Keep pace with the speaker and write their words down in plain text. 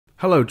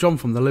Hello, John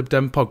from the Lib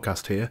Dem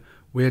Podcast here.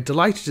 We are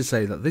delighted to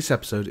say that this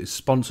episode is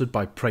sponsored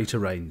by Pray to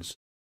Reigns.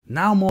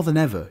 Now more than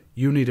ever,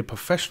 you need a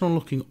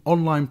professional-looking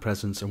online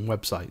presence and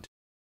website.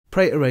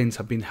 Pray to Reigns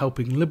have been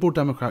helping Liberal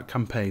Democrat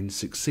campaigns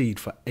succeed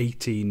for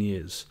 18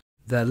 years.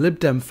 Their Lib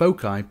Dem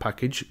Foci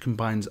package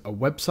combines a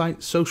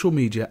website, social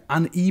media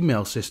and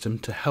email system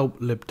to help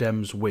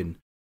LibDems win.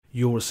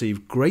 You'll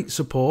receive great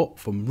support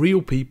from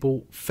real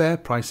people, fair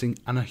pricing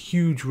and a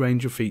huge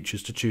range of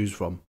features to choose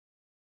from.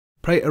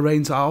 Pray to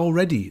Reigns are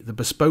already the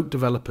bespoke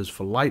developers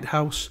for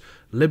Lighthouse,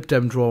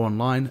 LibDem Draw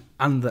Online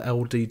and the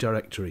LD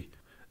Directory.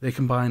 They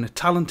combine a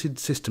talented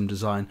system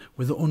design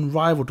with an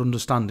unrivaled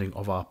understanding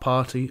of our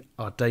party,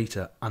 our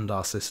data and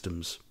our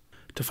systems.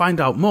 To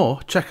find out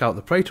more, check out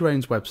the Pray to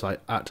Reigns website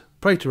at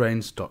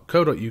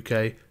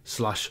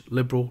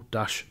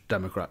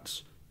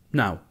praytoreigns.co.uk/liberal-democrats.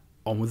 Now,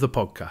 on with the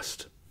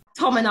podcast.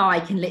 Tom and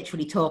I can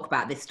literally talk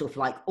about this stuff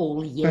like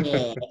all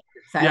year.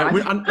 So yeah,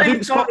 I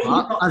didn't spot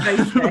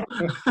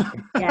that.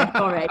 Yeah,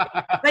 sorry.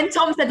 When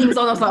Tom said he was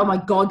on, I was like, oh my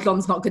God,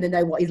 John's not going to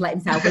know what he's let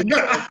himself into.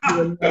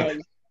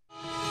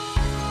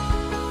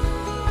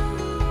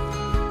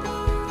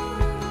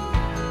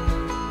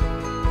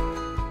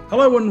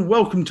 Hello and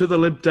welcome to the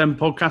Lib Dem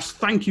Podcast.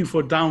 Thank you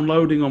for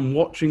downloading and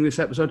watching this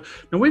episode.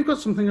 Now, we've got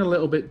something a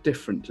little bit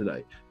different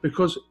today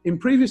because in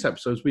previous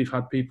episodes, we've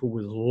had people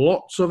with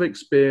lots of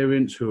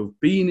experience who have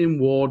been in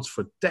wards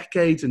for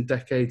decades and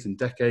decades and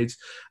decades.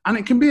 And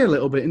it can be a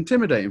little bit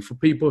intimidating for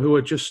people who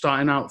are just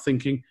starting out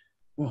thinking,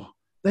 well,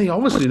 they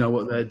obviously know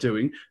what they're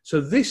doing.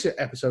 So this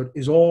episode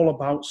is all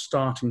about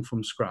starting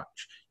from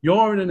scratch.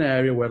 You're in an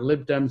area where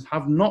Lib Dems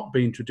have not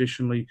been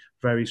traditionally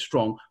very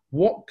strong.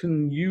 What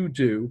can you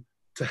do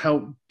to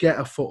help get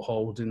a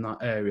foothold in that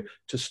area,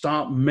 to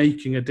start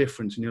making a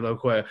difference in your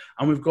local area?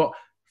 And we've got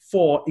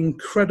 4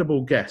 incredible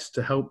guests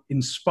to help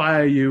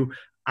inspire you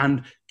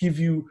and give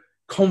you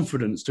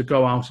confidence to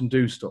go out and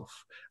do stuff.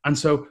 And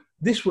so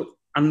the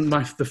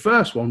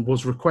first one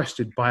was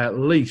requested by at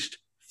least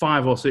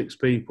 5 or 6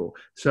 people.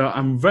 So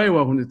I'm very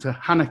welcome to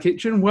Hannah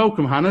Kitching.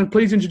 Welcome, Hannah.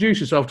 Please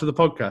introduce yourself to the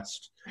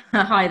podcast.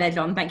 Hi there,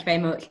 John. Thank you very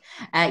much.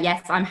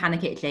 Yes, I'm Hannah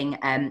Kitching.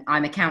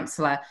 I'm a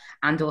councillor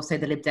and also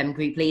the Lib Dem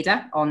group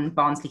leader on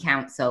Barnsley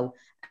Council,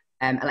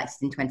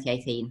 elected in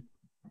 2018.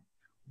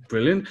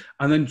 Brilliant.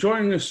 And then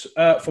joining us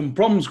from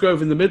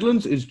Bromsgrove in the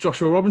Midlands is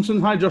Joshua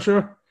Robinson. Hi,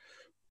 Joshua.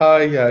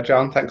 Hi,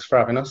 John. Thanks for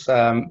having us.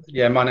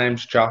 My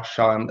name's Josh.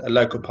 I'm a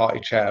local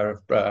party chair of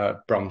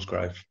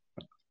Bromsgrove.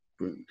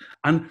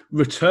 And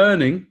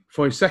returning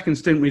for his second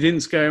stint, we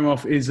didn't scare him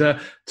off, is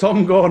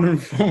Tom Gordon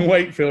from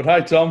Wakefield.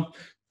 Hi, Tom.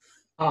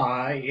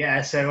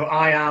 Hi, so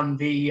I am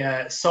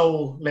the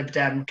sole Lib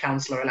Dem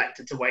councillor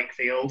elected to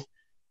Wakefield,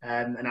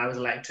 and I was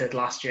elected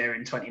last year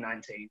in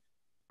 2019.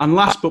 And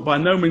last but by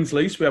no means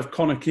least, we have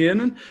Connor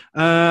Kiernan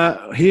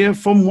here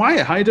from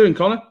Wyre. How you doing,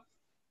 Connor?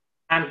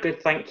 I'm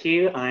good, thank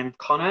you. I'm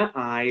Connor.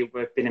 I've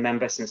been a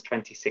member since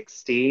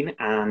 2016,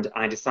 and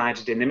I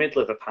decided in the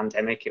middle of a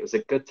pandemic it was a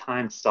good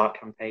time to start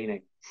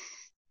campaigning.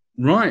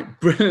 Right,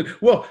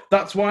 brilliant. Well,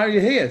 that's why you're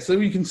here. So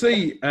you can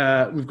see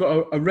we've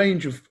got a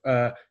range of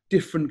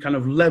different kind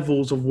of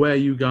levels of where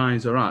you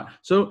guys are at.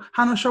 So,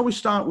 Hannah, shall we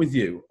start with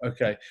you?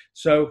 Okay,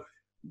 so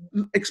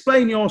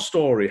explain your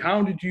story.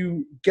 How did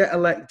you get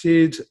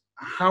elected?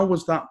 How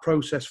was that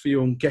process for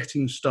you on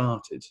getting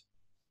started?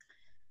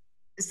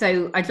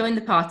 So I joined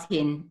the party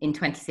in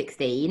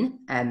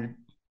 2016. I'm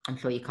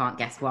sure you can't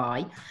guess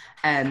why.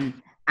 And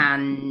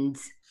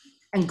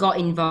got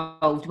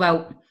involved.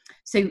 Well,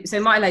 so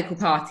my local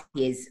party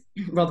is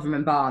Rotherham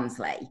and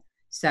Barnsley.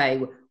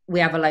 So we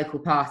have a local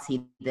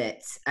party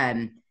that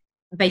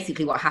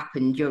basically what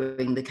happened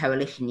during the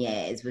coalition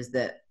years was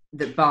that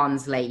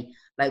Barnsley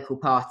local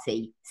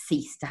party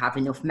ceased to have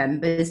enough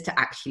members to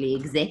actually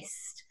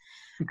exist.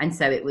 And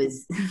so it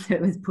was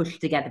pushed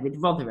together with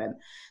Rotherham.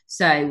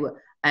 So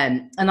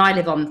and I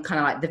live on kind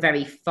of like the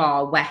very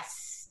far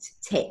west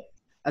tip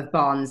of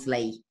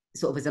Barnsley,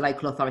 sort of as a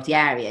local authority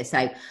area.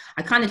 So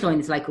I kind of joined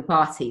this local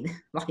party that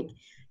like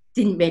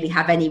didn't really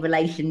have any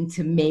relation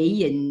to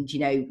me and, you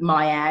know,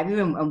 my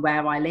area and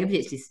where I lived.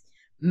 It's this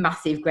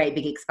massive, great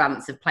big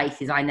expanse of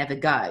places I never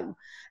go,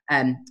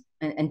 and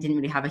didn't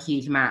really have a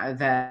huge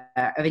amount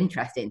of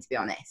interest in, to be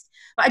honest.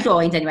 But I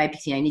joined anyway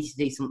because, you know, I needed to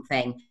do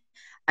something.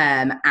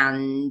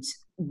 And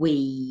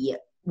we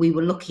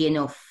were lucky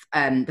enough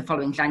the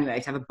following January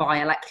to have a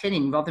by-election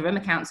in Rotherham,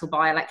 a council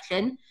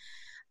by-election.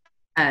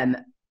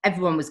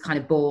 Everyone was kind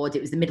of bored.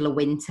 It was the middle of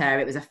winter.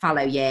 It was a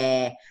fallow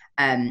year.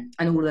 And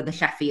all of the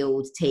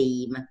Sheffield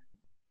team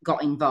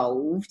got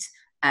involved.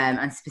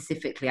 And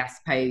specifically, I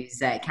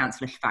suppose,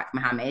 Councillor Shafaq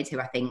Mohammed, who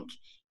I think,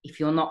 if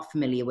you're not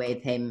familiar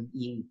with him,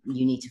 you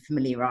need to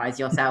familiarise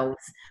yourselves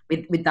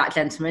with that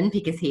gentleman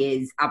because he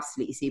is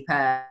absolutely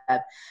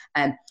superb.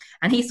 And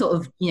he sort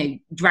of, you know,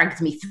 dragged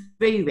me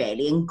through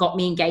really and got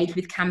me engaged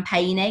with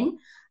campaigning.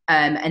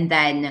 And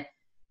then,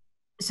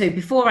 so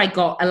before I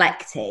got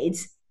elected,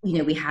 you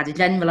know, we had a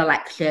general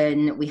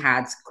election, we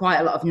had quite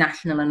a lot of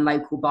national and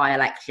local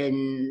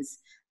by-elections.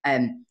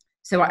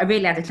 So I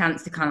really had a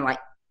chance to kind of like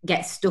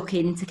get stuck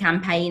into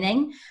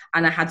campaigning,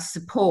 and I had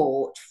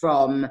support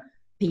from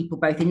people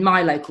both in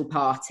my local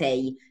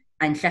party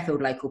and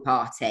Sheffield local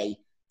party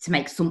to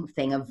make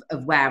something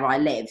of where I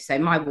live. So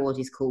my ward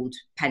is called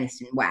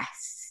Penistone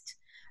West.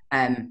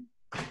 I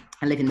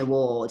live in the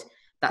ward.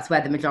 That's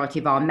where the majority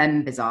of our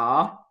members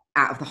are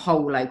out of the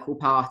whole local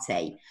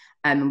party.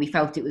 And we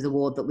felt it was a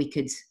ward that we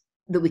could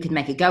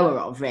make a goer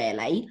of,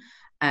 really.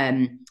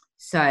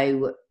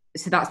 So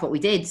that's what we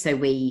did. So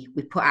we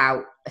put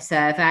out a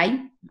survey.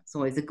 It's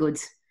always a good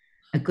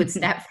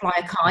step. Fly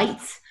a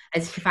kite,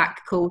 as Shafak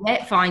called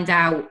it. Find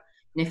out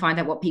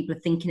what people are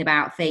thinking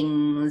about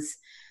things.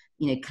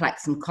 Collect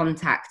some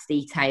contact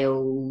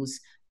details,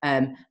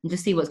 and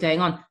just see what's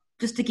going on.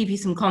 Just to give you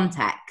some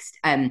context,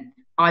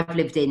 I've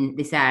lived in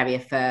this area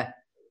for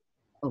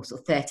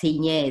sort of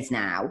 13 years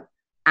now,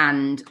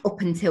 and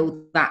up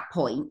until that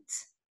point,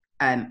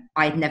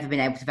 I'd never been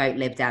able to vote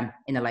Lib Dem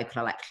in a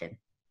local election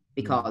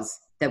because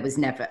there was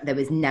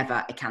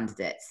never a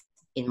candidate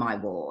in my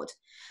ward.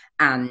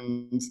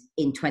 And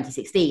in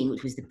 2016,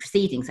 which was the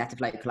preceding set of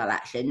local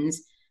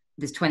elections,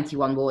 there's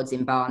 21 wards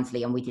in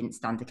Barnsley, and we didn't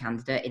stand a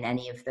candidate in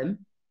any of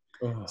them.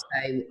 Oh.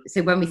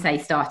 So when we say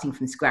starting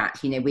from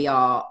scratch, we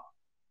are,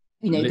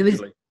 there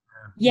was,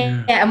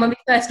 and when we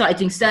first started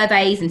doing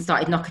surveys and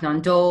started knocking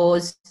on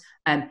doors,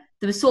 there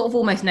was sort of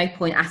almost no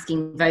point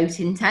asking vote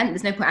intent.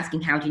 There's no point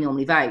asking how do you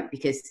normally vote,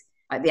 because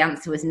the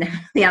answer was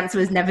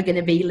never going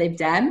to be Lib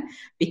Dem,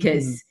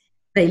 because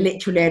they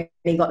literally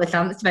only got the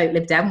chance to vote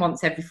Lib Dem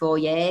once every 4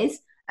 years,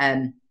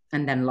 and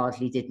then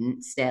largely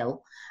didn't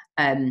still.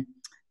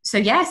 So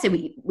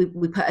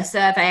we put a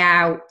survey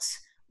out.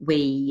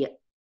 We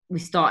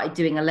started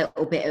doing a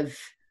little bit of,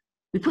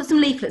 we put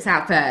some leaflets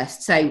out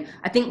first. So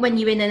I think when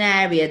you're in an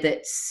area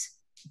that's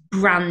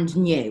brand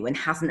new and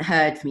hasn't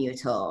heard from you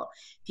at all,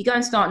 if you go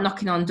and start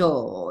knocking on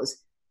doors,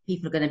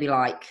 people are going to be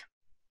like,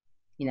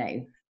 who are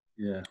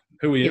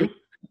you?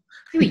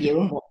 Who are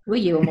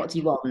you and what do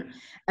you want?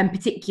 And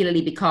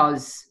particularly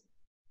because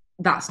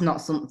that's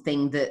not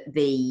something that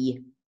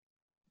the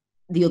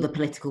other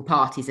political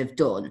parties have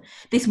done.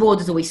 This ward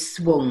has always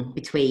swung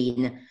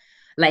between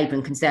Labour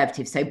and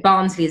Conservative. So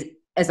Barnsley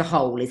as a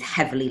whole is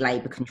heavily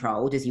Labour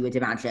controlled, as you would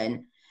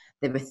imagine.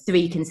 There are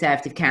 3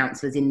 Conservative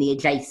councillors in the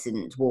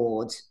adjacent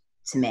ward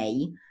to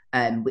me,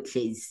 which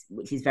is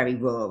very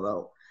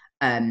rural.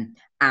 And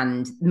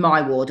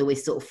my ward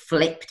always sort of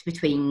flipped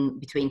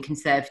between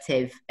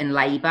Conservative and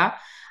Labour.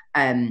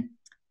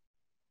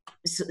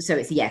 So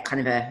it's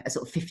kind of a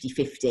sort of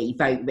 50-50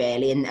 vote,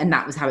 really, and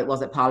that was how it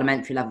was at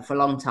parliamentary level for a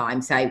long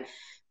time. So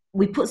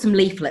we put some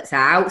leaflets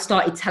out,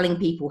 started telling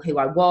people who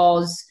I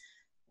was,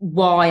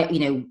 why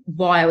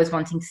I was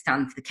wanting to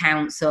stand for the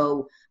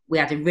council. We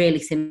had a really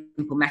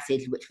simple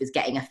message, which was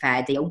getting a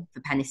fair deal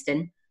for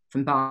Penistone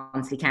from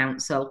Barnsley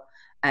Council.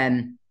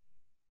 I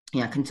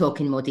can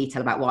talk in more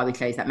detail about why we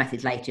chose that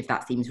message later if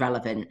that seems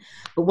relevant.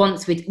 But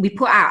once we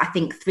put out, I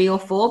think 3 or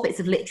 4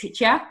 bits of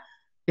literature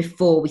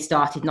before we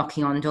started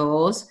knocking on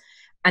doors.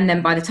 And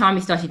then by the time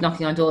we started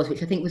knocking on doors,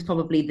 which I think was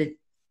probably the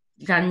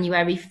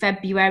January,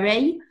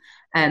 February,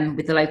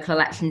 with the local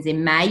elections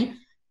in May,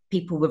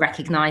 people were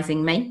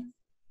recognising me.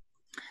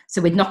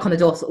 So we'd knock on the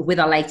door sort of with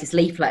our latest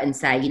leaflet and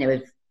say,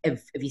 have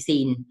you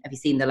seen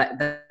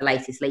the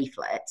latest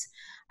leaflet?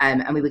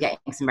 And we were getting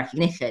some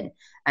recognition.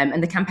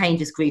 And the campaign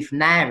just grew from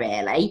there,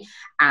 really.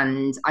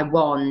 And I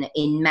won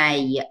in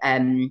May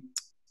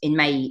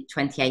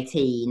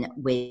 2018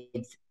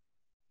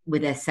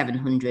 with a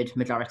 700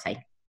 majority.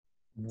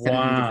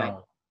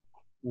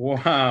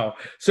 Wow.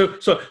 So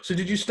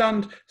did you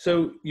stand,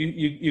 so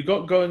you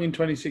got going in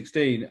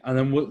 2016, and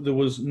then there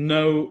was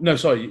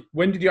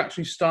when did you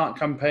actually start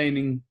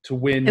campaigning to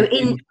win? So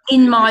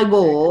in my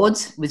ward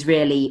was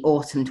really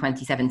autumn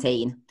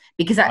 2017,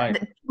 because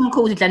someone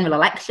called a general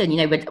election,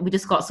 we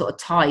just got sort of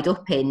tied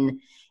up in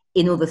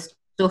other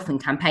stuff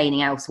and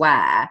campaigning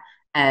elsewhere.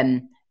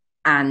 So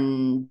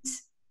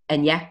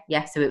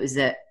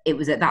it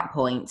was at that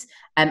point.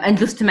 And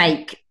just to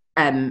make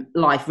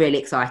life really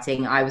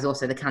exciting, I was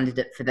also the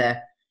candidate for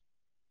the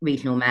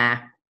regional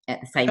mayor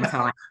at the same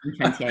time in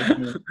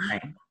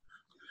 2018.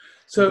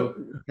 So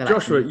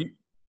Joshua,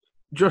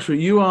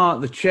 you are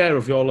the chair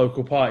of your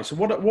local party. So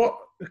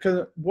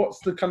what's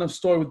the kind of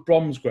story with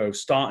Bromsgrove,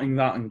 starting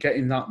that and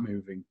getting that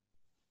moving?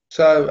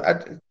 So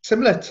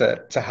similar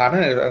to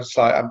Hannah, it was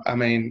like,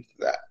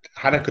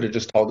 Hannah could have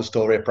just told the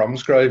story of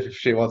Bromsgrove if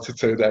she wanted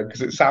to, though,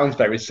 because it sounds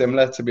very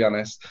similar, to be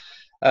honest.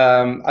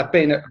 I've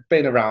been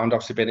around,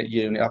 obviously been at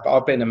uni.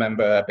 I've been a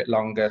member a bit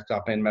longer.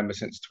 I've been a member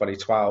since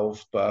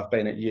 2012, but I've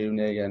been at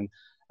uni and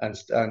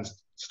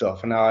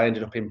stuff. And I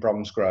ended up in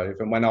Bromsgrove.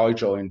 And when I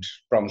joined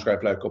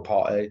Bromsgrove local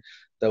party,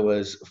 there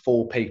was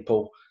 4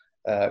 people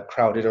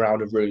crowded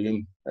around a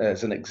room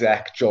as an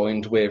exec,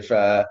 joined with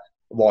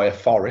Wyre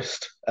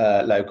Forest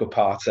local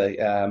party,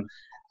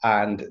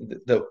 and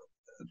there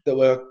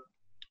were a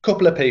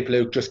couple of people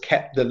who just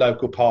kept the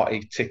local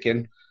party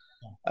ticking.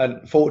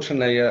 And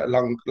fortunately,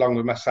 along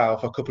with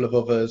myself, a couple of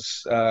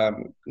others,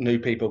 new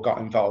people got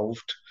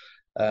involved,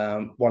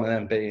 One of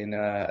them being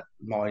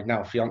my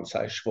now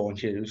fiance, Siobhan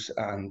Hughes,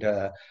 and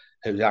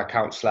who's our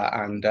councillor,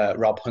 and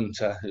Rob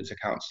Hunter, who's a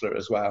councillor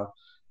as well.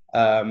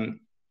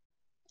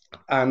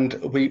 And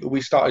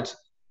we started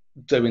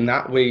doing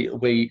that.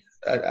 We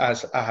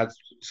as I had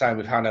saying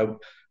with Hannah,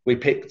 we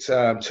picked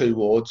 2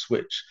 wards,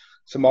 which,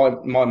 so my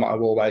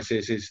motto always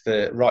is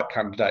the right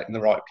candidate in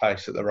the right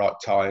place at the right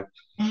time.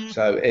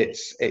 So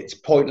it's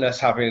pointless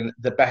having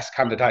the best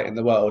candidate in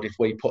the world if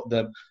we put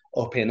them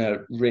up in a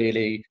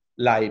really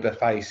Labour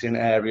facing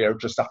area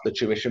just after the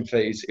tuition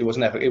fees. It would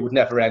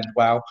never end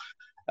well.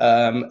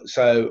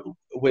 So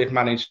we've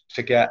managed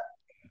to get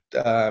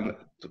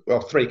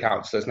 3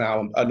 councillors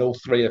now, and all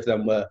 3 of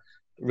them were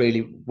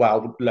really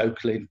well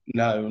locally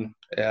known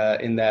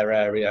in their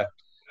area.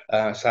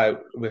 So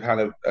with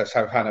Hannah,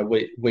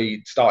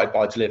 we started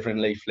by delivering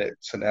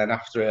leaflets, and then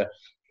after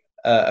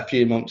a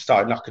few months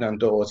started knocking on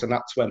doors, and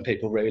that's when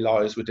people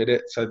realised we did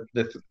it. So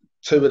the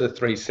 2 of the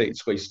 3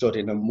 seats we stood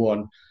in and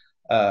won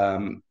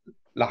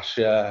last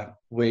year,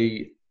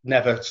 we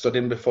never stood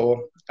in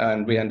before,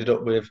 and we ended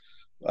up with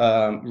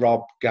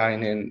Rob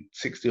gaining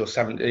 60 or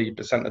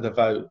 70% of the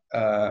vote,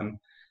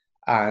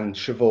 and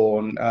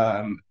Siobhan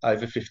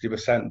over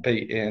 50%,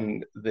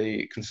 beating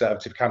the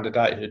Conservative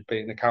candidate who'd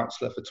been the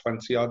councillor for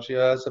 20 odd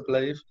years, I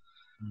believe.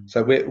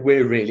 So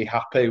we're really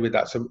happy with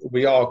that. So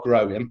we are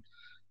growing.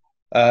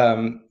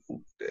 And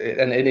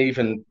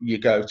even you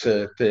go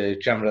to the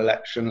general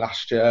election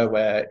last year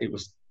where it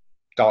was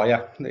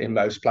dire in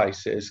most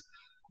places,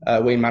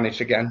 we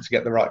managed again to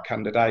get the right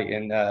candidate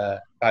in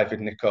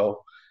David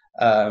Nicol.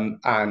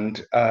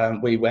 And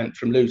we went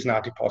from losing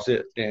our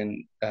deposit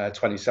in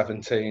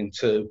 2017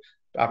 to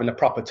having a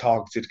proper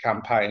targeted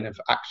campaign of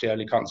actually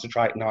only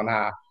concentrating on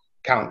our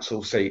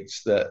council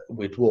seats that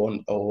we'd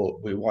won, or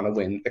we want to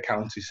win the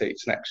county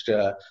seats next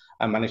year,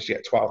 and managed to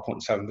get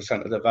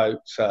 12.7% of the vote.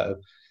 So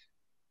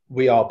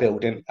we are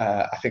building.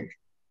 I think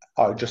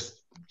I would just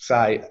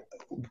say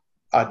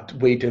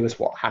we do as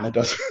what Hannah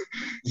does.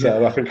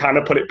 So I think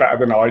Hannah put it better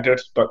than I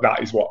did, but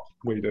that is what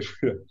we do.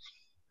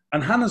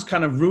 And Hannah's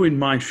kind of ruined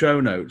my show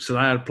notes that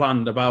I had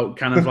planned about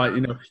kind of like,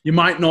 you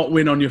might not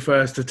win on your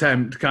first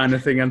attempt kind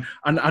of thing,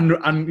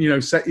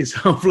 and set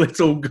yourself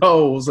little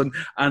goals and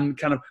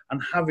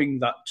having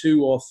that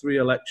 2 or 3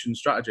 election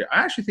strategy.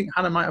 I actually think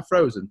Hannah might have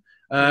frozen.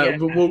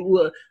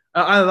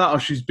 Either that,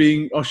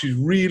 or she's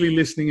really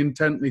listening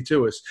intently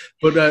to us.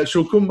 But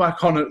she'll come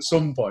back on at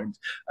some point.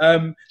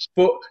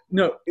 But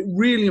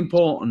really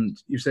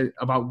important. You said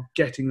about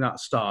getting that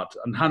start,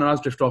 and Hannah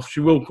has drifted off. She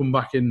will come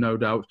back in, no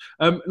doubt.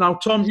 Now,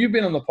 Tom, you've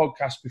been on the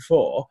podcast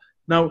before.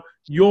 Now,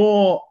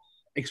 your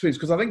experience,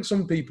 because I think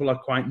some people are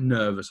quite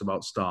nervous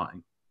about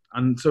starting.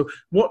 And so,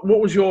 what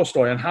was your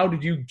story, and how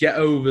did you get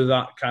over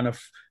that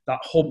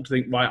hump to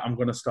think, right, I'm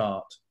going to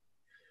start?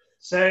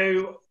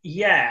 So,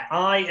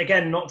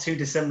 again, not too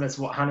dissimilar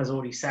to what Hannah's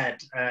already said.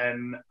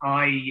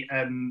 I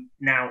am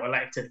now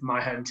elected for my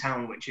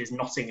hometown, which is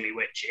Nottingley,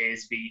 which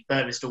is the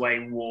furthest away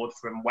ward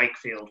from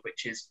Wakefield,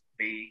 which is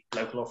the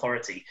local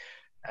authority.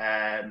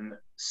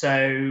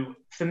 So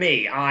for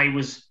me, I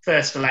was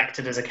first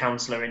elected as a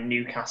councillor in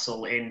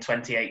Newcastle in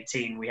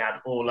 2018. We had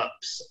all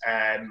ups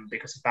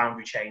because of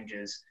boundary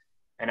changes,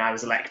 and I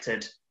was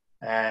elected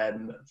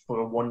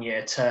for a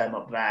 1-year term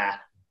up there.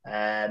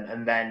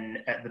 And then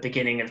at the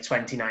beginning of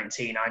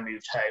 2019, I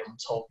moved home,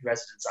 told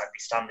residents I'd be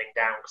standing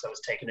down because I was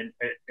taking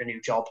a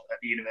new job at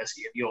the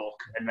University of York,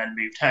 and then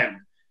moved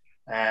home.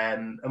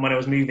 And when I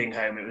was moving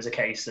home, it was a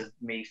case of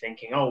me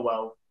thinking, oh,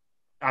 well,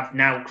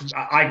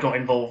 I got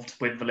involved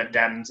with the Lib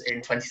Dems in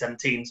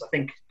 2017. So I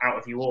think out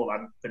of you all,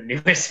 I'm the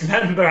newest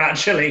member,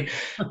 actually,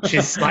 which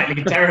is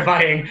slightly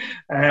terrifying.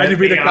 And you've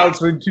been a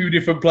councillor in 2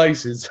 different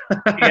places.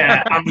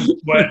 Yeah, I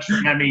worked for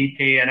an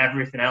MEP and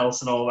everything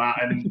else and all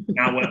that, and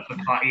now work for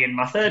the party in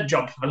my 3rd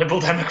job for the Liberal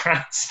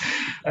Democrats.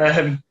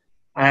 So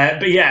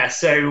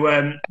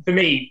for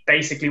me,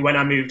 basically, when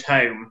I moved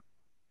home,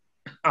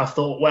 I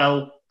thought,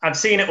 well, I've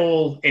seen it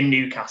all in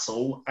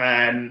Newcastle.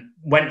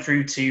 Went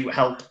through to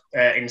help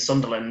in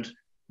Sunderland,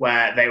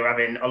 where they were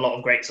having a lot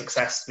of great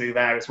success through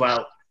there as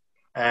well.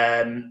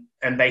 And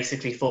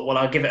basically thought, well,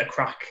 I'll give it a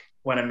crack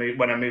when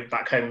I moved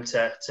back home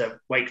to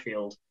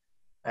Wakefield.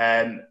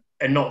 And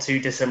not too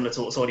dissimilar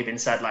to what's already been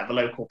said, like the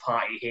local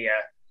party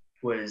here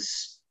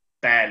was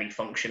barely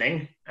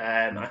functioning,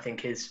 I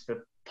think is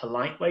the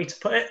polite way to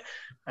put it.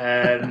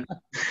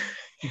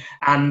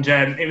 And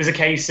it was a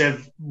case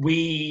of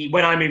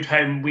when I moved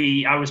home,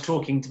 I was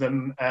talking to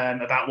them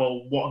about,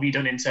 well, what have you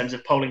done in terms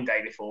of polling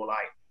day before?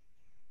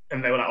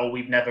 And they were like, oh,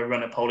 we've never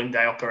run a polling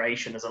day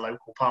operation as a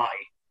local party.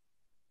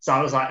 So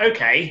I was like,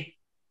 okay,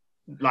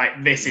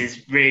 this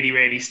is really,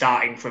 really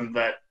starting from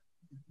the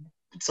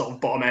sort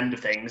of bottom end of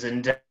things.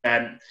 And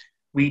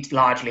we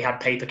largely had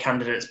paper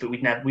candidates, but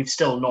we've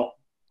still not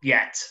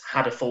yet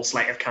had a full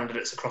slate of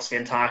candidates across the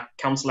entire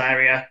council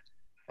area.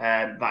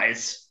 That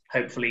is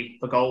hopefully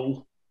the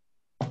goal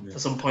for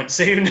some point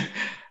soon.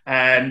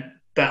 But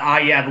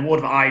the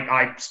ward that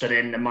I stood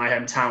in my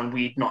hometown,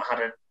 we'd not had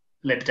a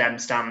Lib Dem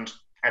stand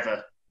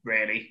ever,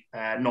 really,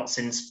 not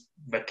since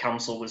the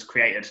council was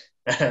created.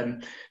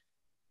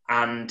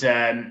 And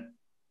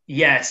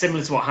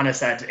similar to what Hannah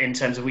said in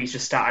terms of I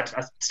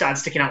started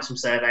sticking out some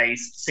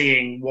surveys,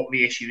 seeing what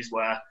the issues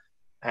were.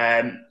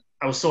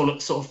 I was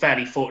sort of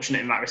fairly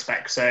fortunate in that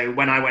respect. So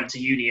when I went to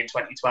uni in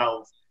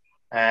 2012,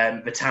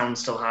 the town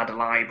still had a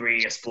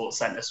library, a sports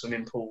centre,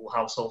 swimming pool,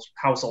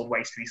 household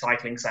waste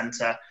recycling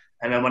centre.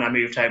 And then when I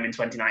moved home in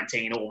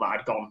 2019, all that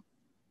had gone.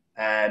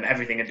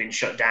 Everything had been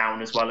shut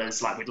down, as well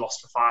as we'd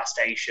lost the fire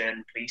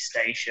station, police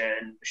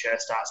station, the Sure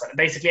Start Centre.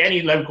 Basically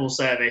any local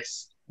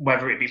service,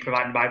 whether it be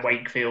provided by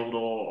Wakefield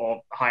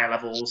or higher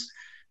levels,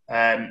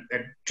 had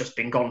just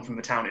been gone from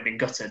the town. It had been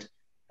gutted.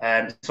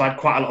 So I had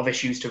quite a lot of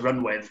issues to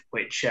run with,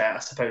 which I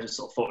suppose is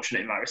sort of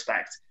fortunate in that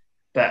respect.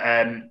 But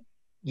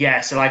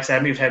so like I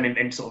said, I moved home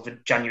in sort of a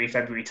January,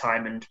 February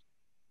time and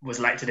was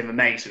elected in the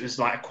May. So it was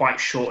a quite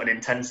short and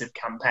intensive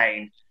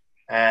campaign.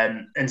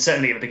 And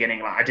certainly at the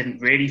beginning, I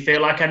didn't really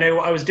feel like I knew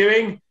what I was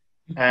doing.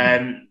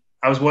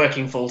 I was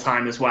working full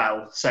time as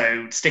well.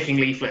 So sticking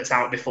leaflets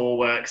out before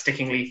work,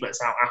 sticking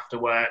leaflets out after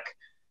work,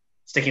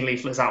 sticking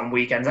leaflets out on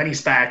weekends, any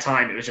spare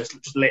time, it was just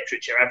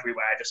literature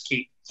everywhere. Just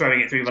keep throwing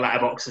it through the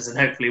letterboxes and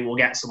hopefully we'll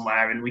get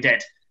somewhere. And we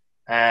did.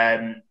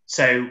 I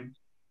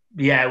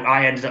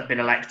ended up being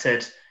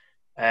elected,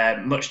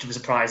 much to the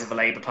surprise of the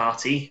Labour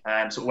Party.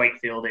 So at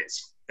Wakefield,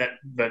 it's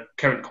the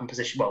current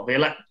composition. Well,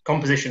 the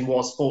composition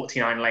was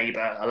 49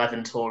 Labour,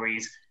 11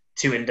 Tories,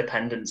 2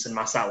 Independents, and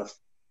myself.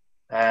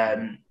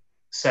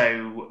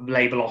 So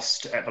Labour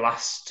lost at the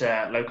last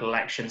local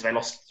elections. They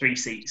lost 3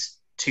 seats,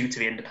 2 to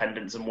the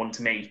Independents and 1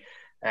 to me.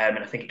 And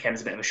I think it came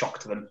as a bit of a shock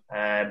to them,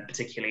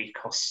 particularly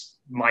because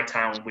my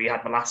town, we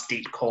had the last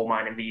deep coal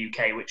mine in the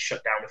UK, which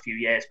shut down a few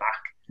years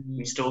back.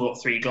 We still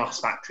got 3 glass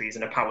factories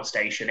and a power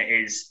station. It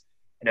is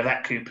an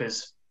Yvette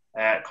Cooper's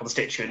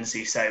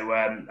constituency. So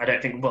I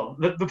don't think,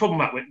 the problem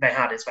that they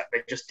had is that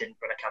they just didn't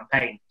run a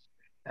campaign.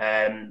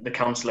 The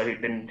councillor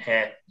who'd been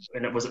here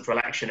and it was up for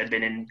election had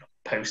been in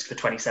post for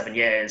 27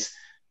 years.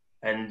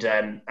 And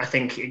I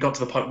think it got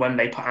to the point when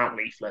they put out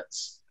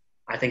leaflets,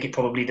 I think it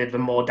probably did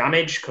them more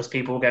damage because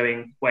people were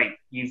going, wait,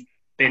 you've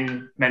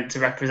been meant to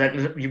represent,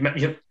 you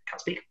can't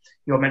speak,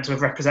 you're meant to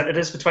have represented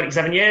us for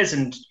 27 years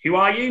and who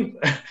are you?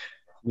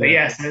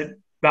 But so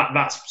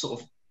that's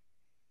sort of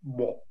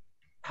what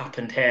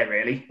happened here,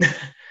 really.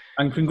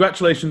 And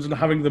congratulations on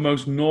having the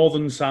most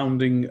northern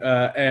sounding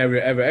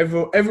area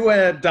ever.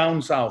 Everywhere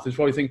down south is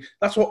probably think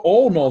that's what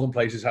all northern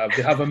places have.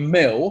 They have a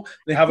mill,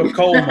 they have a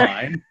coal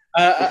mine,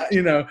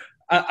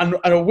 and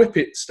a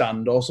whippet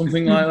stand or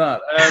something like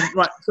that.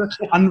 Right. So,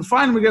 and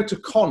finally we go to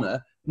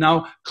Connor.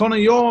 Now, Connor,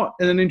 you're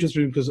in an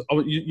interesting because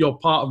you're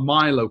part of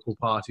my local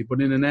party,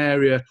 but in an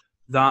area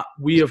that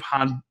we have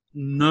had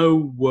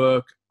no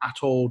work at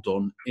all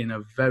done in a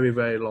very,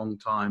 very long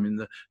time in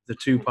the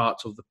 2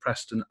 parts of the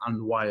Preston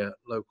and Wyre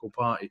local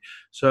party.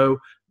 So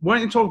why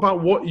don't you talk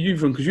about what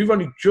you've done, because you've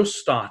only just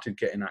started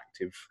getting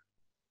active.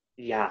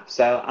 Yeah,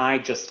 so I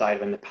just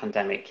started when the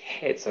pandemic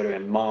hit, sort of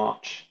in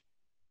March,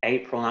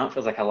 April now. It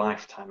feels like a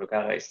lifetime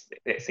ago.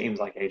 It seems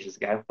like ages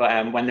ago.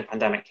 But when the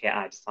pandemic hit,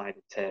 I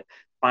decided to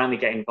finally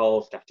get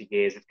involved after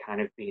years of kind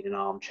of being an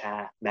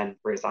armchair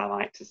member, as I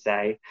like to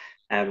say,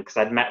 because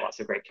I'd met lots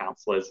of great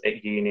counsellors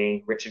at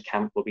uni. Richard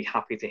Kemp will be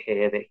happy to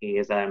hear that he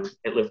is at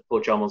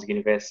Liverpool John Moores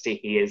University.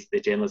 He is the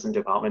journalism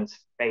department's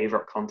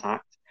favourite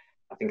contact.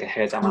 I think I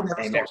heard that man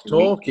saying every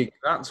talking. Week.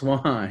 That's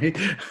why.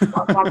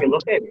 That's why we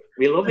love him.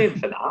 We love him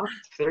for that.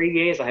 For 3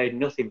 years, I heard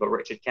nothing but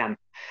Richard Kemp.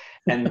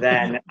 And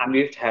then I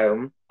moved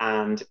home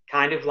and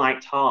kind of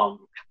like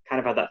Tom, kind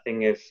of had that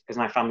thing of, because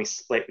my family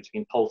split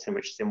between Poulton,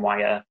 which is in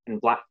Wyre,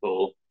 and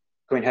Blackpool,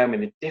 coming home,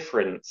 and the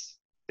difference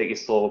that you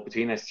saw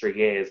between those 3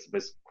 years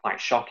was quite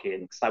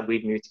shocking. Because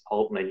we'd moved to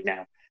Poulton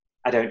and,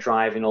 I don't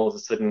drive, and all of a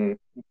sudden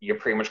you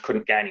pretty much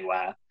couldn't get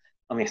anywhere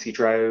unless you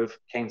drove,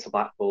 came to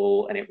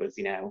Blackpool, and it was,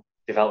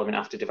 development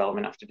after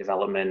development after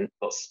development,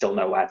 but still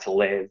nowhere to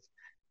live.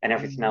 And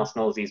everything else,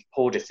 and all of these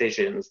poor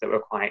decisions that were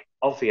quite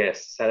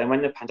obvious. So then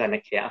when the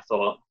pandemic hit, I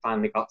thought,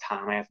 finally got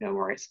time, I have no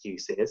more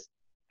excuses.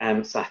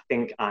 So I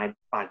think I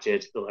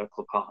badgered the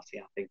local party,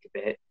 a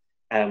bit,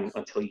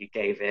 until you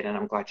gave in, and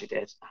I'm glad you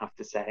did, I have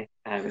to say.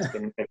 It's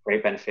been a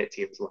great benefit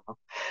to you as well.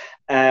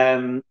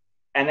 And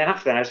then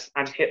after that,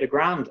 I just hit the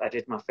ground. I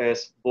did my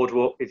first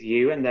boardwalk with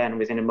you, and then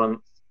within a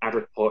month, I'd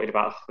reported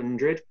about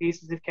 100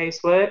 pieces of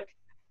casework.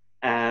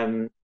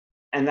 And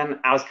then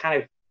I was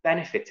kind of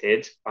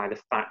benefited by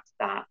the fact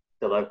that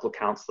the local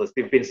councillors,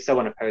 they've been so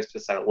unopposed for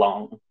so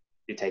long,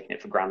 they've taken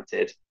it for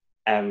granted,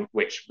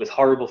 which was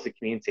horrible for the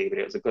community, but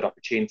it was a good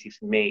opportunity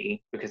for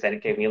me because then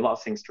it gave me a lot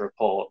of things to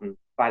report. And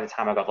by the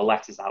time I got the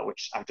letters out,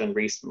 which I've done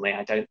recently,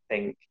 I don't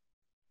think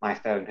my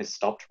phone has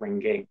stopped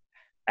ringing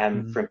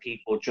from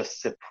people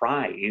just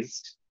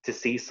surprised to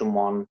see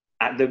someone.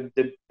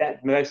 The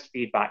most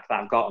feedback that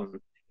I've gotten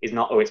is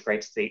not, oh, it's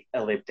great to see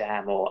a Lib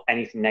Dem or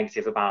anything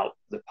negative about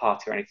the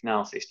party or anything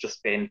else. It's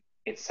just been,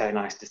 it's so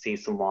nice to see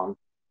someone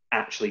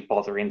actually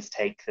bothering to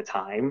take the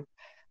time.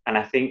 And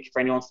I think for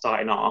anyone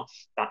starting off,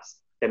 that's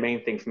the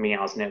main thing for me.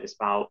 I was nervous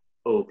about,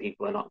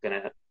 people are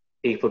going to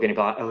be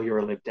like, oh, you're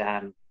a Lib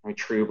Dem, a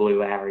true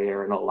blue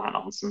area and all that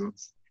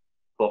nonsense.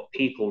 but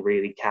people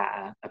really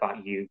care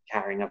about you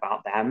caring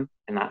about them.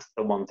 And that's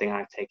the one thing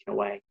I've taken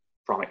away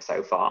from it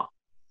so far.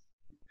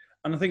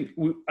 And I think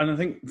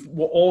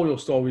what all your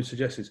stories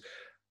suggest is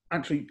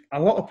actually a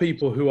lot of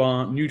people who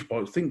are new to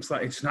politics thinks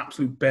that it's an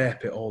absolute bear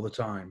pit all the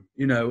time,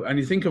 you know. And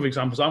you think of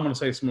examples. I'm going to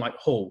say something like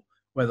Hull,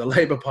 where the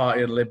Labour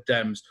Party and Lib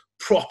Dems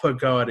proper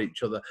go at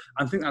each other,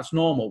 and think that's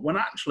normal. When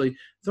actually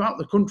throughout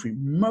the country,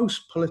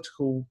 most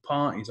political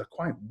parties are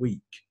quite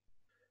weak,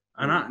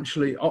 and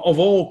actually of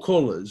all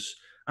colours.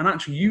 And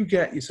actually, you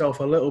get yourself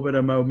a little bit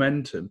of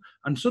momentum,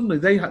 and suddenly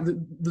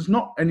there's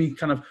not any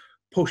kind of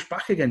push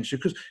back against you,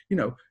 because, you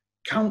know,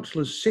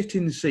 councillors sit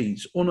in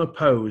seats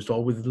unopposed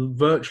or with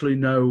virtually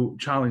no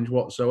challenge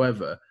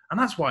whatsoever. And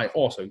that's why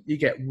also you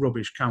get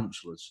rubbish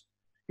councillors.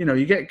 You know,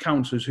 you get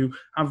councillors who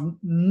have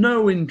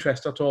no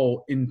interest at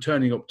all in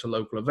turning up to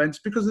local events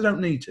because they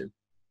don't need to.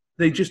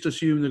 They just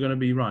assume they're going to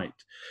be right.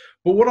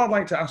 But what I'd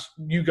like to ask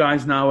you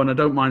guys now, and I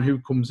don't mind who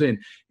comes in,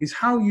 is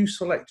how you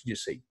selected your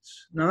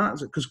seats. Now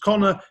that's it, because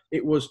Connor,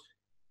 it was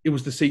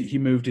the seat he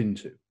moved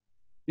into.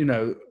 You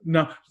know,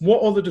 now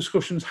what other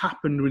discussions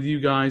happened with you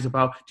guys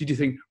about? Did you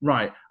think,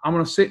 right, I'm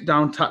going to sit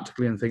down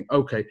tactically and think,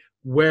 okay,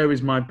 where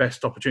is my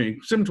best opportunity?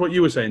 Similar to what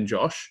you were saying,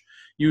 Josh.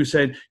 You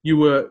said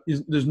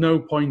there's no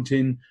point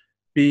in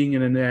being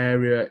in an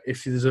area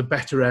if there's a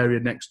better area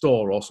next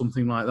door or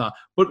something like that.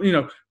 But, you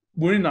know,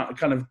 we're in that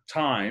kind of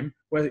time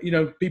where, you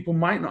know, people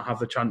might not have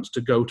the chance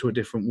to go to a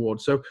different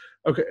ward. So,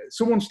 okay,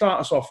 someone start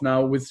us off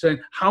now with saying,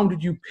 how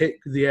did you pick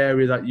the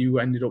area that you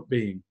ended up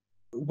being?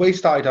 We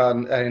started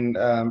on and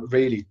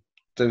really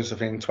doing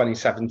something in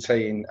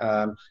 2017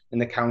 in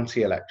the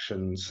county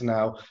elections.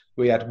 Now,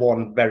 we had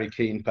one very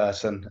keen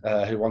person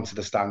who wanted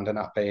to stand, and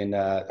that being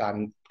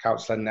and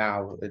councillor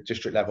now at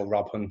district level,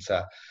 Rob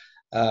Hunter.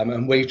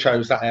 And we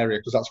chose that area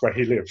because that's where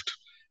he lived.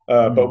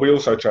 But we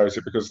also chose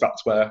it because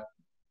that's where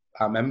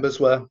our members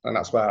were, and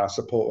that's where our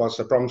support was.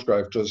 So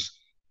Bromsgrove does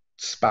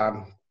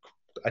span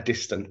a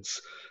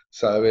distance.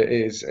 So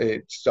it's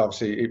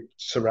obviously, it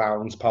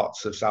surrounds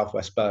parts of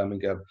southwest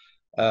Birmingham.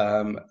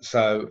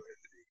 So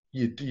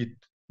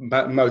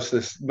most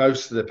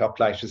of the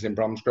population is in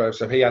Bromsgrove.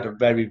 So he had a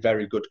very,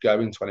 very good go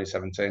in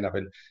 2017,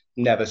 having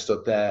never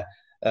stood there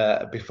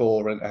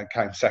before, and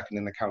came second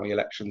in the county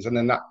elections. And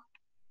then that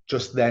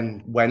just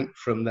then went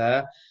from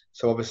there.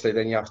 So obviously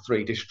then you have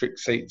 3 district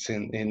seats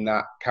in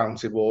that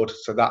county ward.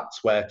 So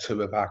that's where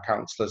 2 of our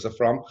councillors are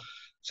from.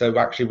 So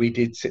actually we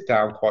did sit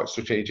down quite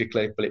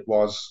strategically, but it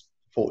was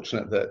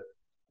fortunate that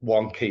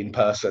one keen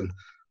person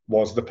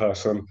was the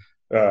person,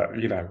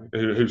 you know,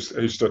 who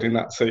stood in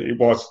that seat. It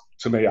was,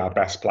 to me, our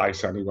best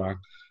place anyway.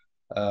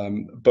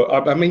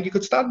 But I mean, you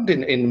could stand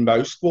in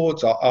most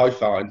wards, I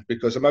find,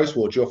 because in most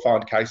wards you'll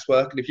find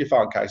casework. And if you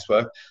find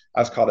casework,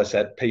 as Carla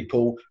said,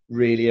 people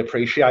really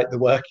appreciate the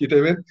work you're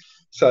doing.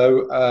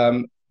 So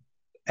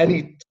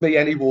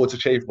any ward's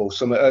achievable.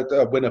 Some are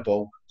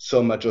winnable.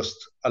 Some are just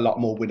a lot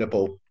more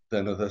winnable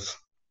than others.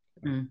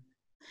 Mm.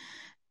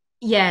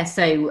 Yeah.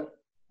 So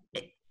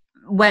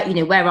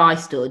where I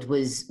stood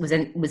was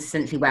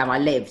essentially where I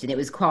lived, and it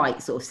was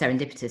quite sort of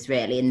serendipitous,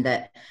 really, in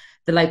that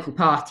the local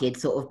party had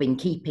sort of been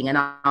keeping an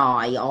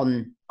eye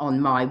on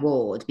my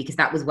ward, because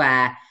that's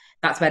where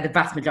the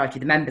vast majority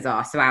of the members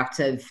are. So out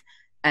of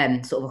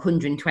sort of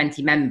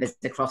 120 members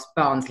across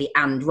Barnsley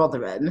and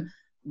Rotherham,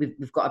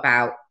 we've got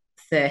about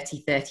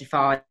 30,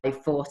 35,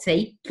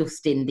 40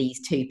 just in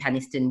these 2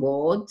 Penistone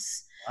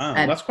wards. Wow,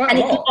 that's quite a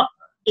lot.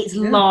 It's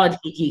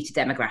largely due to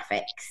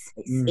demographics.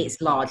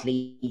 It's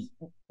largely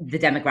the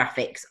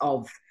demographics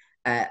of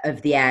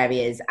the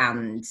areas,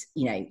 and,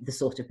 you know, the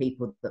sort of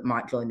people that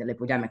might join the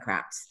Liberal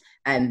Democrats.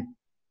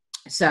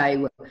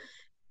 So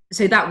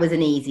that was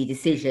an easy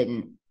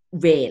decision,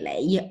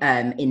 really.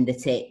 In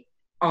that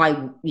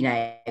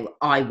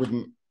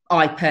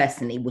I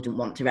personally wouldn't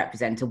want to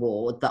represent a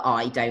ward that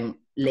I don't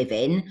live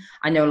in.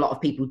 I know a lot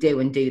of people do,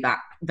 and do that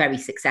very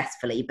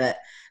successfully, but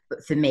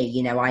for me,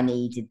 you know, I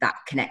needed that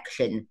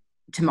connection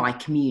to my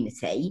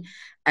community,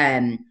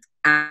 and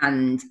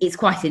it's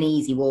quite an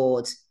easy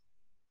ward.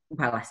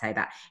 Well, I say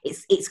that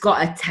it's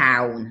got a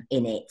town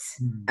in it,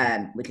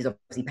 which is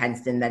obviously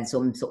Penistone, then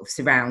some sort of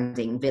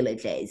surrounding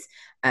villages,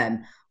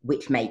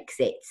 which makes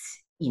it,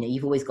 you know,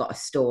 you've always got a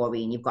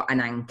story and you've got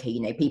an anchor.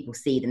 You know, people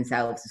see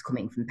themselves as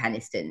coming from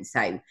Penistone,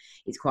 so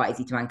it's quite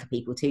easy to anchor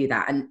people to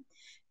that. And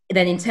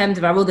then in terms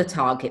of our other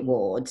target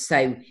ward,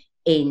 so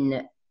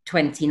in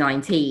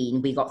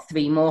 2019 we got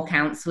 3 more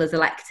councillors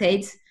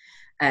elected.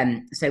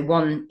 So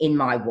one in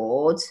my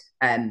ward,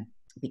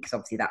 because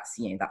obviously that's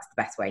the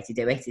best way to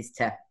do it, is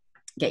to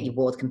get your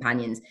ward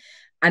companions.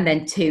 And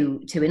then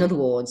two in other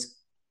wards.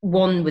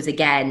 One was,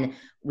 again,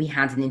 we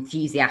had an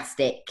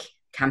enthusiastic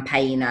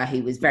campaigner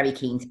who was very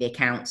keen to be a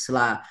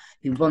councillor,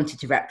 who wanted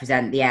to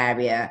represent the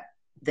area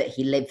that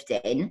he lived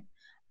in.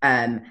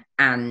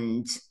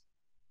 And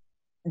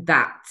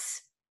that,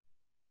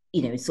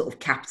 you know, sort of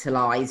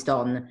capitalised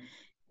on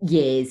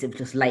years of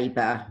just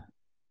Labour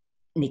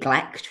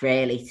neglect,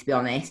 really, to be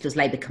honest, just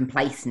Labour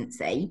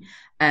complacency.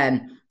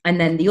 And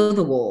then the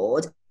other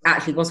ward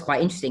actually was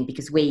quite interesting,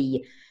 because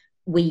we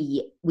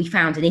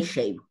found an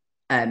issue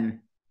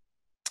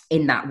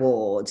in that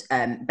ward,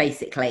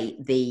 basically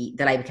the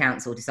Labour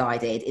Council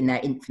decided in their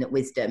infinite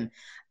wisdom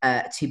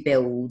to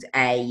build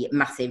a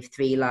massive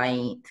three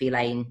lane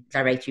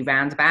gyratory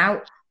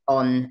roundabout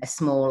on a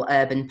small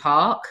urban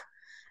park,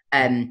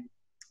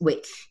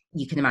 which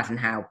you can imagine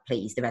how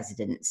pleased the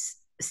residents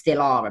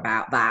still are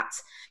about that.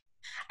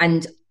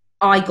 And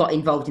I got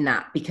involved in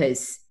that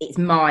because it's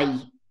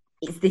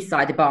this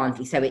side of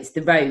Barnsley, so it's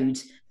the road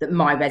that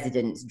my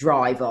residents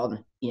drive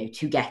on,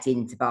 to get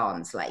into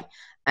Barnsley.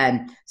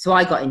 So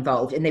I got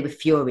involved, and they were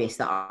furious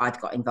that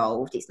I'd got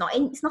involved. It's not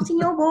in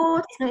your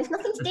ward. It's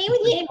nothing to do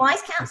with you. Why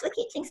is Councillor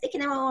Kitching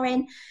sticking their oar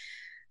in?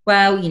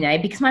 Well,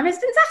 because my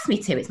residents asked me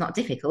to. It's not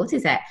difficult,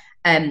 is it?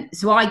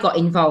 So I got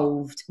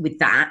involved with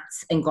that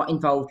and got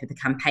involved with the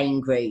campaign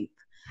group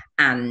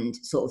and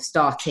sort of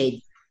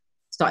started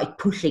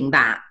pushing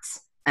that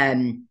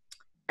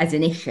as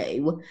an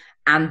issue.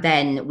 And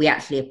then we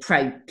actually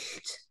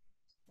approached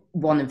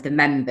one of the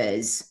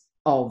members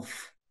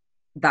of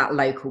that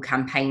local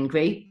campaign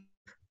group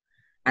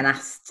and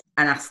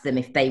asked them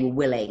if they were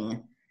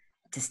willing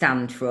to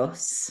stand for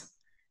us.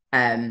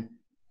 And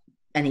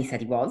he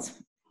said he was.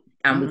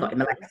 And we got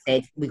him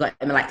elected. We got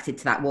him elected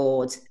to that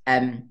ward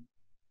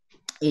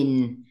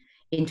in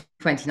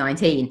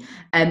 2019.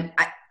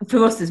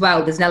 For us as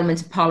well, there's an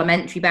element of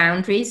parliamentary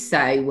boundaries.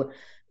 So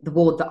the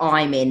ward that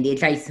I'm in, the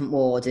adjacent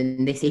ward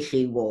and this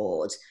issue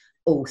ward,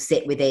 all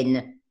sit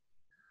within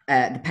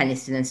the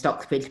Penistone and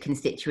Stocksbridge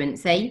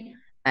constituency,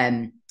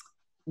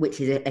 which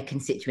is a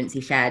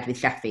constituency shared with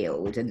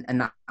Sheffield,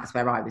 and that's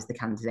where I was the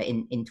candidate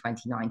in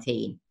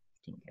 2019.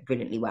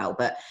 Brilliantly well,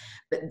 but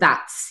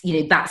that's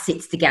that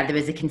sits together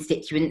as a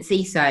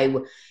constituency,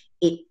 so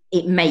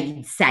it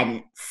made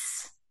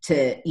sense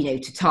to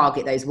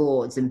target those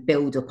wards and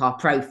build up our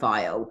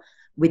profile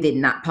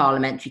within that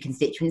parliamentary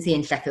constituency,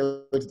 and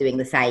Sheffield are doing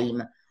the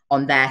same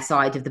on their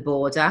side of the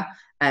border.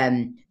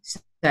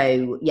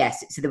 So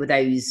yes, so there were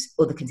those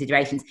other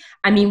considerations.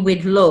 I mean,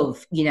 we'd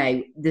love,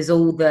 there's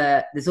all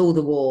the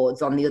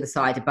wards on the other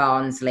side of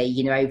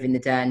Barnsley, over in the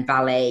Dearne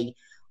Valley,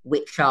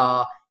 which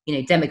are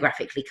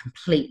demographically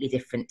completely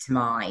different to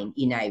mine.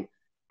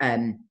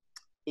 A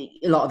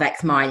lot of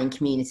ex-mining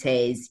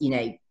communities,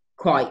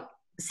 quite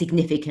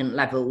significant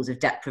levels of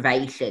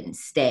deprivation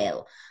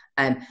still.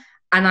 And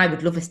I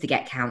would love us to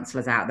get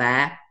councillors out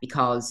there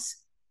because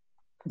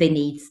they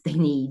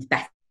need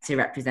better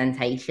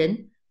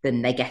representation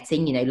than they're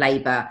getting.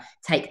 Labour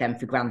take them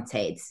for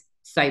granted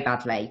so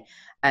badly,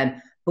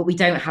 but we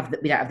don't have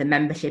the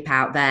membership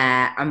out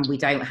there, and we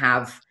don't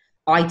have.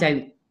 I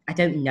don't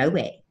know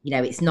it.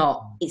 It's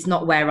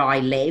not where I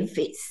live.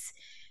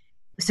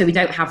 So we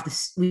don't have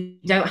this.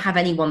 We don't have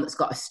anyone that's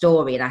got a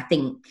story. And I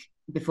think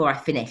before I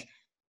finish,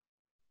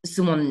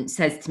 someone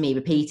says to me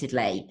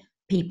repeatedly,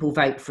 people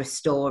vote for a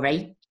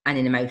story and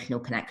an emotional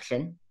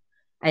connection.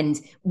 And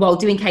while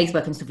doing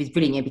casework and stuff is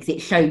brilliant, because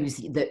it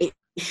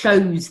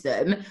shows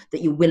them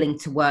that you're willing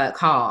to work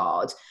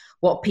hard,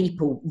 what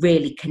people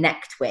really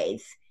connect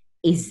with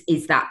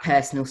is that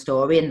personal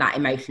story and that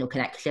emotional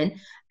connection.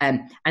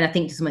 And I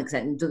think to some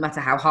extent, it doesn't matter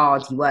how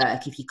hard you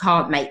work, if you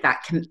can't make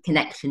that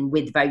connection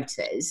with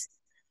voters,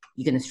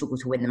 you're going to struggle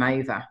to win them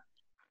over.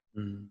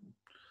 Mm.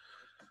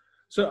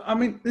 So, I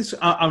mean,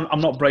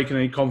 I'm not breaking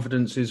any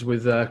confidences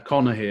with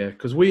Connor here,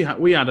 because we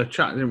had a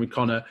chat, didn't we,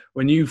 Connor,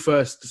 when you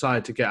first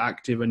decided to get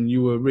active, and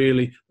you were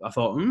really, I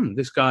thought,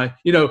 this guy,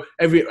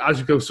 as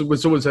you go, when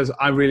someone says,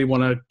 I really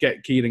want to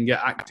get Kiernan,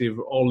 get active,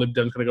 all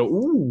LibDem's going to go,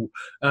 ooh,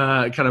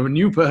 kind of a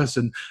new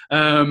person.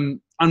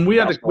 And we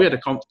had a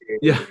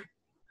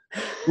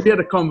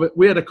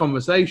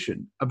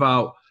conversation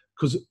about,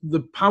 because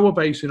the power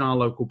base in our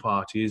local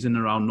party is in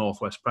and around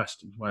Northwest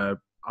Preston, where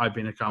I've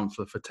been a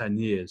councillor for 10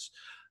 years.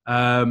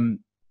 And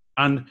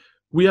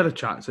we had a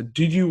chat. So,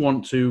 did you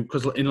want to?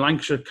 Because in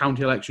Lancashire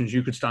county elections,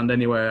 you could stand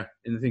anywhere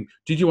in the thing.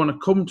 Did you want to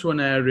come to an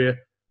area,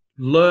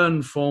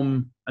 learn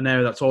from an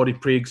area that's already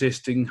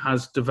pre-existing,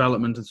 has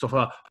development and stuff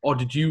like that, or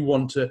did you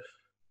want to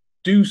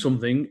do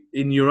something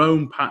in your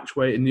own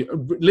patchway,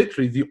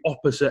 literally the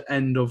opposite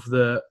end of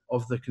the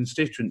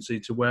constituency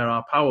to where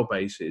our power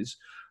base is?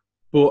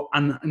 But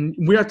and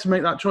we had to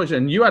make that choice,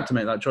 and you had to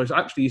make that choice.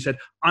 Actually, you said,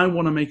 I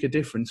want to make a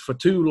difference. For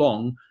too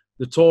long,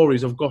 the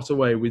Tories have got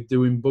away with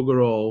doing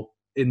bugger all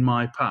in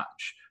my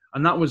patch.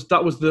 And that was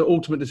the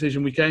ultimate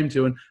decision we came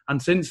to.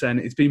 And since then,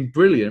 it's been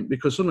brilliant,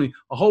 because suddenly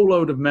a whole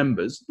load of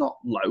members, not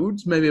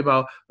loads, maybe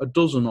about a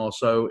dozen or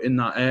so in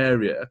that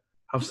area,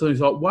 have suddenly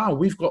thought, wow,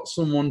 we've got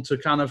someone to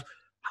kind of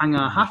hang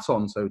our hat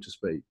on, so to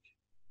speak.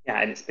 Yeah,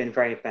 and it's been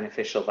very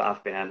beneficial that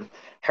I've been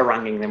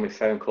haranguing them with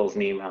phone calls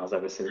and emails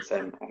ever since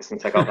I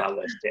got that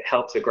list. It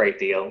helps a great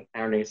deal.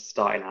 Anyone who's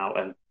starting out,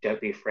 and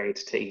don't be afraid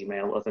to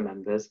email other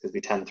members, because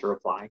they tend to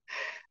reply.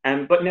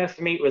 But no,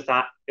 for me, it was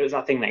that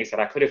thing that you said.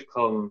 I could have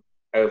come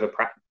over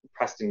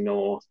Preston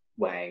North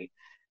way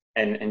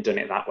and done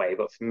it that way.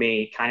 But for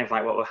me, kind of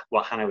like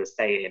what Hannah was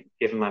saying,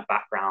 given my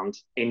background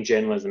in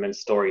journalism and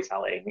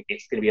storytelling,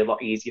 it's going to be a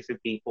lot easier for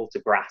people to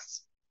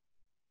grasp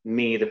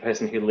me, the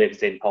person who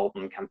lives in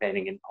Poulton,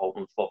 campaigning in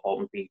Poulton for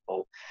Poulton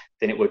people,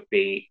 than it would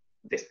be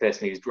this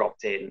person who's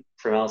dropped in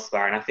from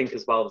elsewhere. And I think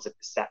as well there's a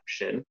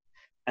perception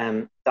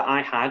that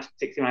I had,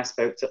 particularly when I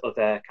spoke to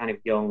other kind of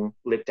young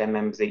Lib Dem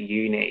members at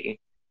uni,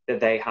 that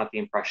they had the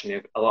impression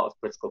of a lot of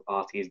political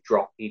parties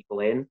drop people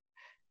in.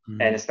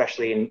 And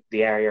especially in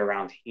the area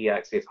around here,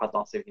 because we've had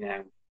lots of,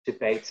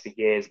 debates for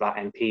years about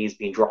MPs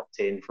being dropped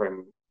in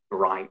from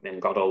Brighton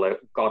and God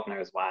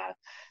knows where,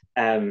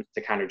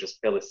 to kind of just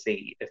fill a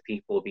seat of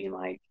people being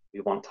like, we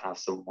want to have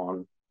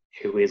someone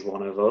who is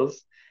one of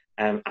us,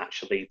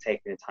 actually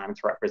taking the time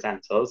to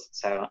represent us.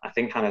 So I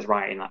think Hannah's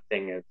right in that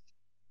thing of,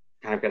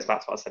 kind of goes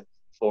back to what I said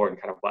before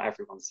and kind of what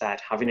everyone said,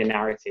 having a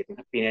narrative and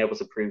being able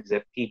to prove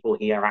that people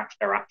here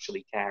are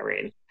actually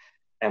caring,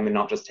 and we're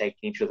not just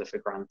taking each other for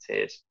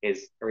granted,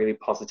 is a really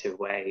positive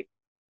way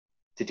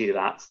to do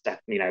that step,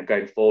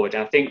 going forward.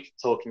 And I think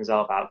talking as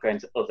well about going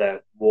to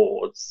other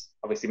wards,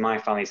 obviously my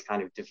family's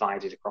kind of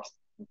divided across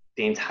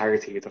the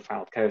entirety of the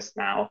South Coast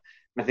now.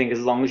 And I think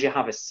as long as you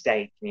have a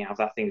stake and you have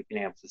that thing of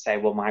being able to say,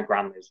 well, my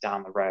grandma's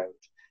down the road,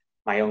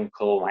 my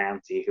uncle, my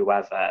auntie,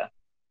 whoever,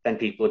 then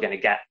people are going to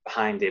get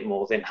behind it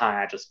more than,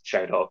 hi, I just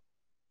showed up.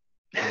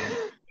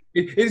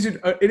 It is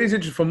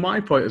interesting from my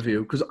point of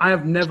view, because I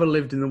have never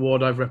lived in the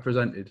ward I've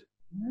represented.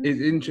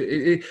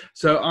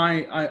 So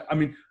I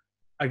mean,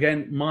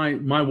 again,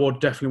 my ward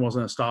definitely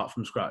wasn't a start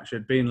from scratch. It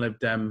had been Lib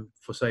Dem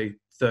for, say,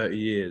 30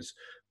 years.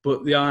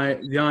 But the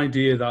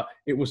idea that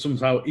it was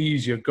somehow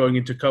easier going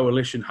into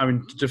coalition,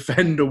 having to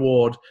defend a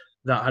ward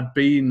that had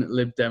been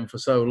Lib Dem for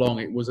so long,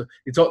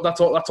 that's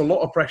a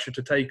lot of pressure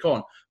to take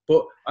on.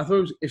 But I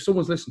thought if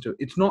someone's listened to it,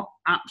 it's not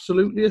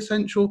absolutely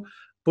essential.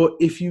 But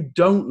if you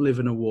don't live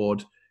in a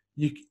ward,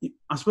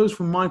 I suppose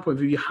from my point of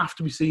view, you have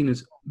to be seen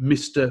as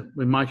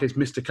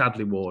Mr.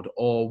 Cadley Ward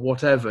or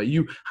whatever.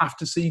 You have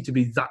to see to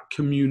be that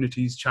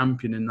community's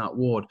champion in that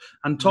ward.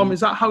 And Tom, is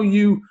that how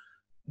you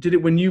did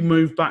it when you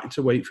moved back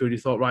to Wakefield? You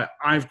thought, right,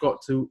 I've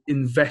got to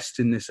invest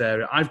in this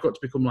area. I've got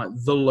to become like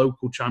the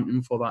local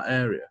champion for that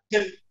area.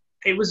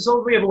 It was sort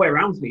of the other way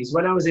around for me. So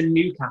when I was in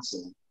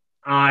Newcastle,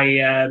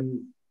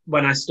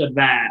 when I stood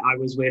there, I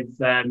was with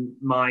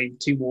my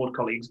two ward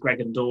colleagues, Greg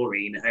and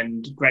Doreen,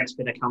 and Greg's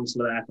been a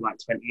councillor there for like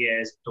 20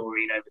 years,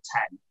 Doreen over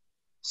 10.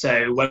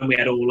 So when we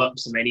had all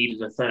ups and they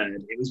needed a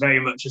third, it was very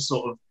much a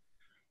sort of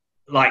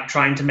like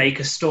trying to make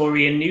a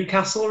story in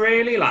Newcastle,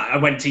 really. Like I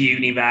went to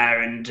uni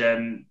there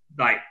and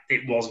like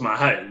it was my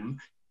home.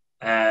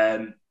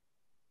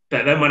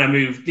 But then when I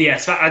moved,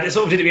 so I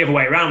sort of did it the other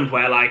way around,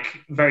 where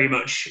like very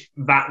much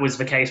that was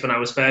the case when I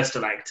was first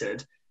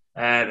elected.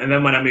 And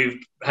then when I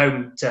moved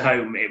home to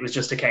home, it was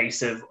just a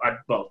case of, I'd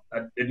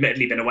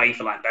admittedly been away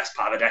for like the best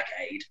part of a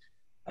decade,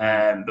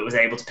 but was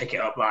able to pick it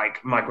up.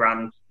 Like my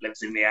gran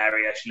lives in the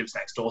area. She lives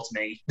next door to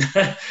me,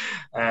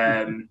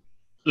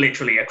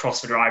 literally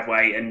across the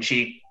driveway. And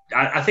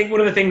I think one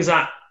of the things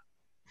that,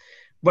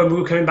 when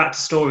we were coming back to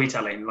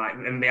storytelling, like,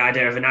 and the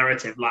idea of a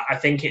narrative, like, I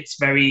think it's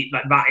very,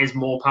 like, that is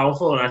more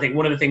powerful. And I think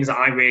one of the things that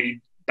I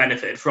really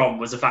benefited from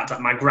was the fact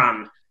that my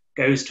gran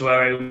goes to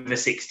her over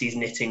 60s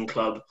knitting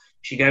club.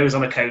 She goes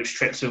on a coach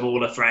trips with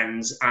all her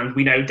friends, and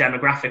we know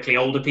demographically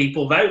older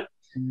people vote.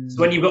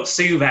 So when you've got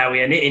Sue there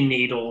with her knitting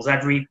needles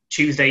every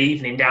Tuesday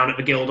evening down at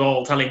the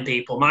Guildhall telling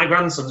people, my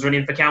grandson's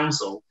running for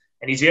council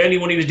and he's the only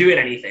one who's doing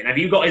anything. Have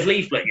you got his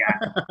leaflet yet?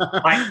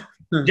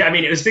 I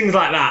mean, it was things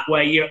like that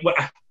where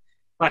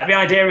like the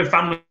idea of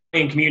family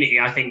and community,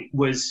 I think,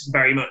 was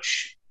very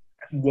much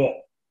what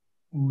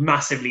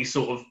massively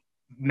sort of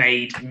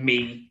made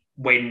me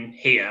win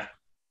here.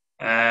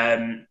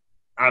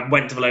 I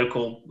went to the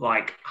local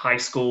like high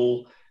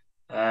school.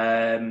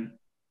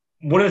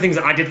 One of the things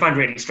that I did find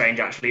really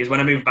strange actually is when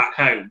I moved back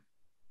home,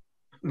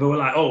 they were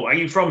like, "Oh, are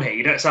you from here?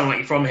 You don't sound like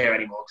you're from here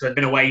anymore." Because I'd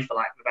been away for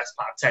like the best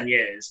part of 10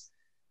 years.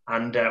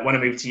 And when I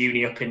moved to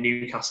uni up in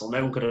Newcastle,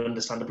 no one could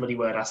understand a bloody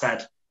word I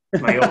said.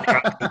 My Yorkshire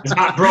accent was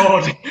that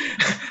broad.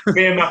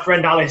 Me and my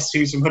friend Alice,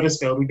 who's from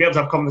Huddersfield, we'd be able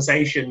to have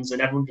conversations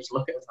and everyone just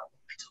look at us like, what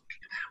are we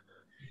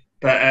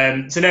talking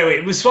about? But so no,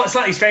 it was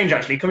slightly strange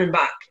actually coming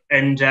back,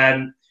 and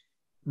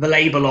the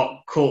Labour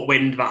lot caught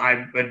wind that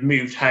I had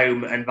moved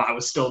home and that I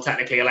was still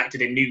technically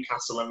elected in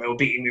Newcastle, and they were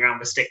beating me around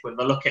the stick with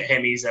the look at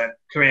him, he's a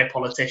career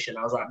politician.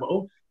 I was like,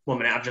 well, 1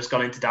 minute, I've just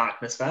gone into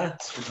darkness there.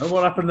 Oh,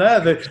 what happened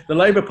there? The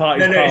Labour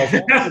Party is powerful.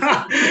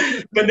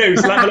 But no,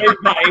 so like the Labour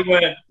Party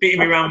were beating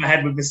me around the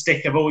head with the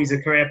stick of always a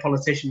career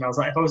politician. I was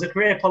like, if I was a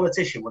career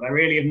politician, would I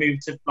really have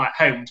moved to like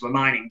home to a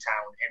mining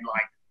town in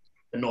like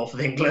the north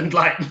of England?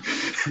 Like,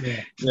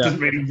 it doesn't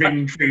really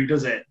ring true,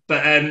 does it?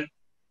 But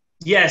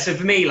so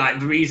for me, like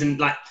the reason,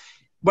 like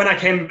when I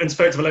came and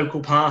spoke to the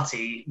local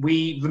party,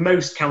 the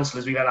most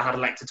councillors we've ever had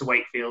elected to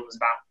Wakefield was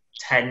about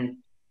 10,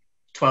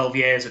 12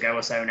 years ago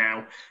or so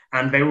now.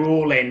 And they were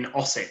all in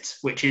Ossett,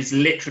 which is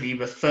literally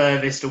the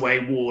furthest away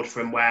ward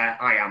from where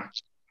I am,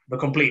 the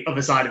complete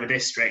other side of the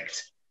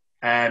district,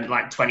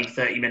 like 20,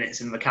 30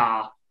 minutes in the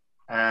car,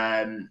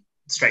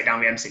 straight down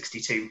the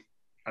M62.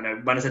 I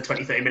know when I said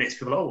 20, 30 minutes,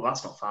 people are, oh,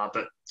 that's not far,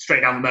 but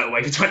straight down the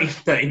motorway for 20,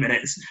 30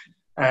 minutes.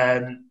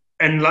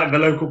 And like the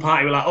local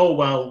party were like, oh,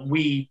 well,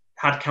 we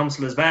had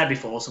councillors there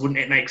before, so wouldn't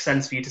it make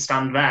sense for you to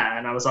stand there?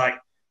 And I was like,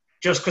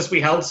 just because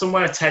we held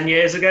somewhere 10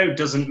 years ago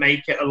doesn't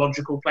make it a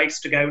logical place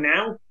to go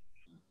now.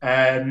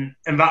 And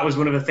that was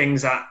one of the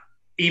things that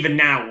even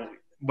now,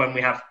 when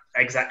we have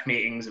exec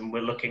meetings and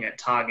we're looking at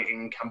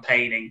targeting,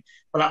 campaigning,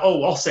 we're like,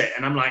 oh, Osset.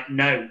 And I'm like,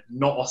 no,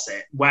 not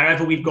Osset.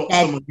 Wherever we've got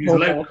someone who's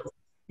local.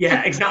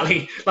 Yeah,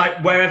 exactly.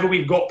 Like wherever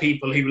we've got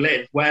people who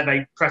live, where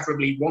they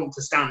preferably want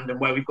to stand and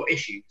where we've got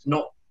issues,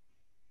 not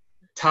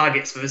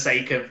targets for the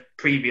sake of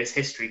previous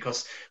history,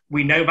 because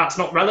we know that's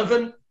not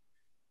relevant.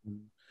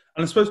 And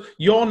I suppose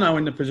you're now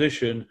in the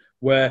position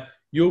where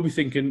you'll be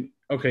thinking,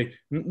 okay,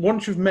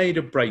 once you've made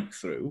a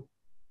breakthrough,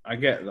 I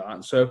get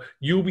that. So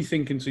you'll be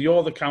thinking, so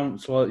you're the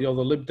councillor, you're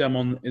the Lib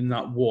Dem in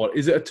that ward.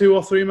 Is it a 2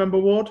 or 3 member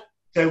ward?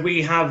 So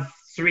we have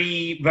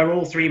 3, they're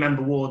all 3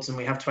 member wards and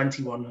we have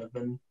 21 of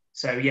them.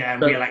 So yeah,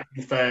 and we elect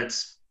the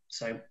thirds.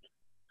 So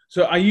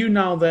are you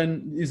now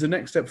then, is the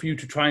next step for you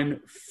to try and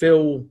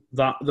fill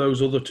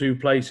those other 2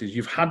 places?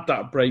 You've had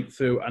that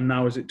breakthrough and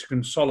now is it to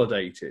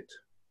consolidate it?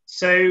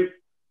 So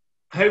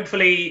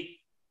hopefully,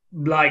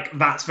 like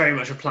that's very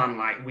much a plan.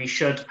 Like we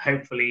should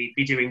hopefully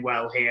be doing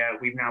well here.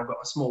 We've now got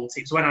a small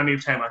team. So when I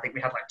moved home, I think we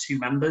had like 2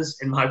 members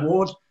in my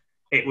ward.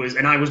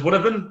 And I was one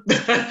of them.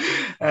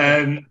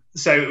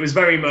 So it was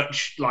very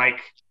much like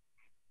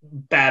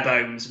bare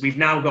bones. We've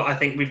now got, I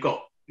think we've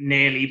got I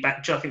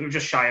think we're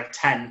just shy of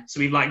 10. So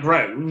we've like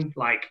grown,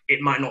 like it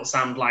might not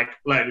sound like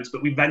loads,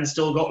 but we've then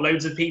still got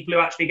loads of people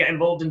who actually get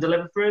involved and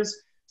deliver for us.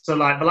 So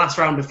like the last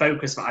round of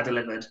focus that I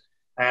delivered,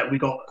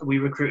 we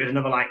recruited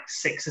another like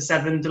 6 or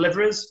 7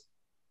 deliverers.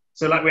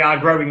 So like we are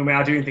growing and we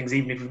are doing things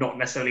even if we've not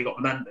necessarily got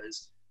the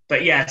members.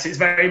 But yes, it's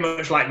very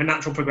much like the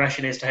natural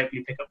progression is to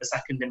hopefully pick up the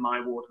 2nd in my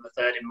ward and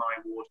the 3rd in my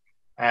ward.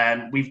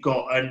 We've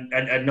got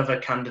another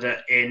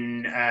candidate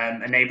in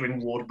a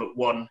neighbouring ward but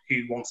one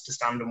who wants to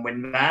stand and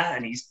win there,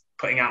 and he's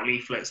putting out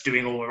leaflets,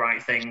 doing all the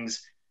right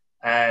things.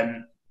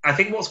 I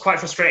think what's quite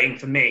frustrating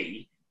for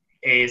me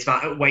is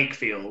that at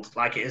Wakefield,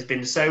 like it has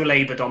been so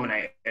Labour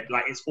dominated,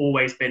 like it's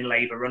always been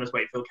Labour run as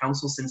Wakefield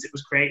Council since it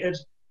was created.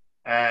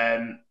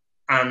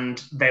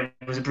 And there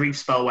was a brief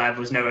spell where there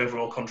was no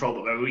overall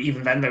control, but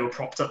even then they were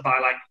propped up by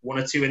like 1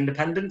 or 2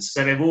 independents.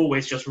 So they've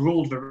always just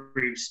ruled the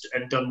roost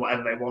and done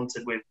whatever they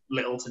wanted with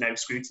little to no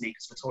scrutiny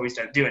because the Tories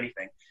don't do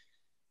anything.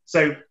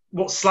 So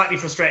what's slightly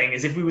frustrating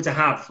is if we were to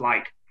have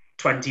like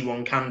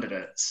 21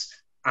 candidates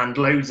and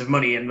loads of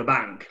money in the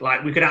bank,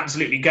 like we could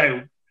absolutely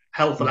go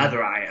hell for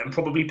leather at it and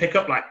probably pick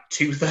up like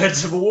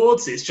 2/3 of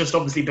awards. It's just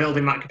obviously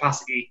building that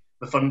capacity,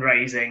 the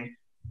fundraising,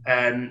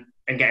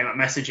 and getting that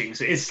messaging.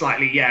 So it is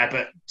slightly,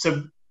 but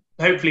so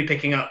hopefully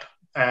picking up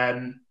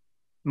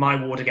my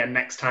ward again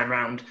next time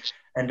round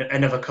and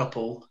another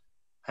couple.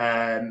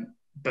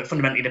 But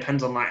fundamentally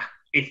depends on like,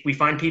 if we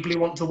find people who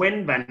want to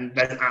win, then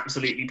there's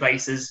absolutely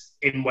places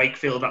in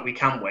Wakefield that we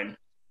can win.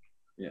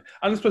 Yeah.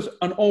 And I suppose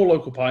on all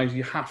local pies,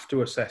 you have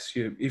to assess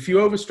if you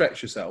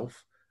overstretch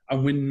yourself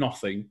and win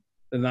nothing,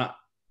 then that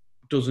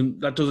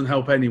doesn't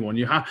help anyone.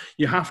 You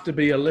have to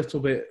be a little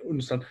bit,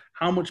 understand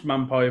how much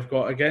manpower you've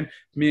got. Again,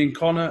 me and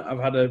Connor have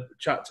had a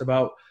chat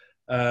about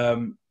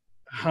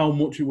how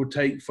much it would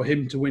take for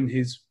him to win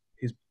his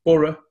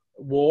borough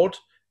ward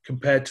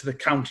compared to the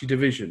county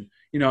division.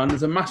 You know, and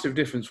there's a massive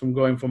difference from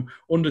going from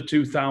under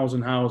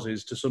 2,000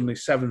 houses to suddenly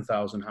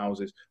 7,000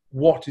 houses.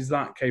 What is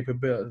that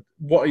capability?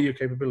 What are your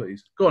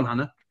capabilities? Go on,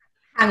 Hannah.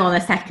 Hang on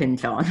a second,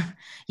 John.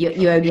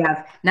 You only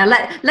have... Now,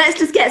 let's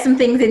just get some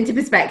things into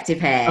perspective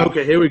here.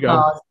 Okay, here we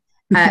go.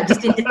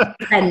 Just in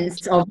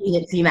defence of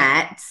units you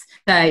met.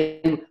 So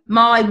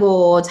my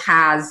ward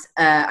has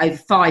over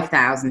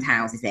 5,000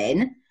 houses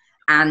in,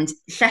 and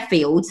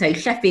Sheffield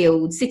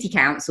City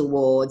Council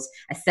wards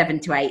are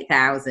 7,000 to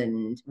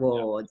 8,000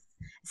 wards.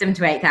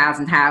 7,000 to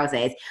 8,000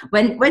 houses.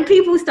 When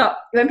people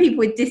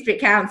with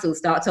district councils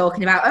start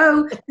talking about,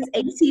 there's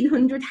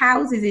 1,800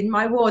 houses in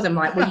my ward, I'm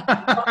like, well, you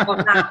can talk on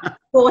that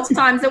 4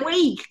 times a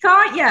week,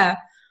 can't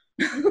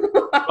you?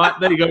 Right,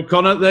 there you go,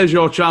 Connor. There's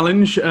your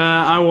challenge.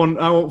 I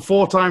want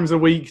 4 times a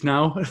week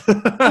now.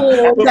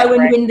 Or go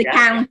and win the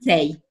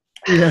county.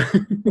 Yeah.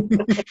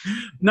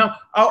 Now,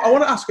 I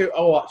want to ask you.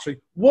 Actually,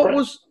 what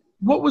was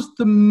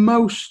the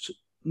most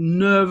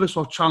nervous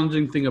or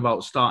challenging thing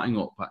about starting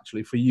up,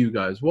 actually, for you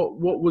guys? What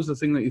was the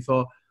thing that you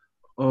thought,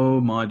 oh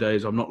my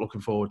days, I'm not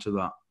looking forward to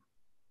that?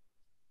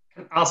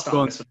 I'll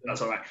start this one,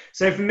 that's all right.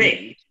 So for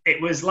me,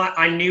 it was like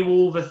I knew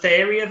all the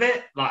theory of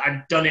it. Like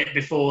I'd done it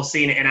before,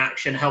 seen it in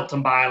action, helped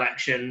on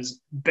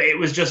by-elections, but it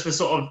was just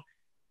for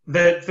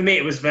me,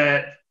 it was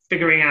the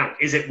figuring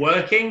out, is it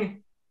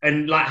working?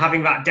 And like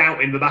having that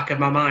doubt in the back of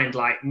my mind,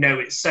 like, no,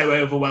 it's so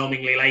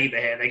overwhelmingly Labour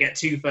here. They get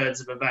 2/3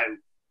 of a vote.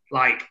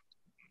 Like,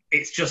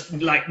 it's just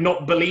like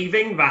not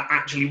believing that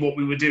actually what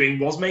we were doing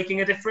was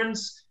making a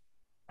difference.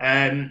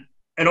 And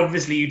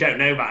obviously you don't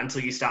know that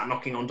until you start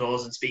knocking on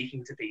doors and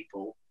speaking to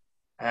people.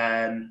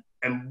 And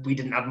we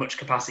didn't have much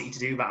capacity to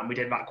do that, and we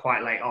did that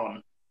quite late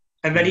on.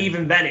 And then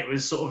even then it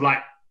was sort of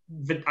like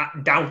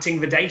doubting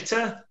the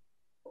data,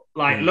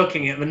 like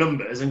looking at the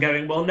numbers and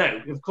going, well,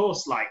 no, of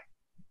course, like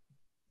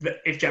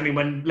if Jeremy,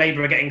 when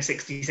Labour are getting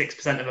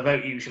 66% of a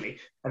vote usually,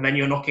 and then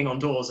you're knocking on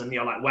doors and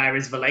you're like, where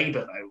is the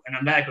Labour vote? And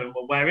then they're going,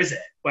 well, where is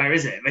it? Where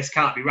is it? This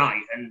can't be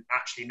right. And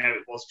actually, no,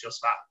 it was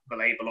just that the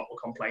Labour lot were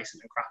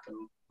complacent and crap and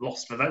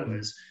lost the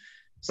voters.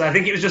 So I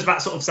think it was just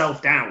that sort of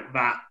self-doubt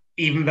that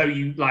even though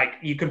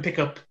you can pick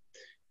up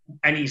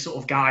any sort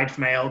of guide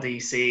from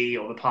ALDC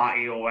or the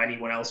party or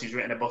anyone else who's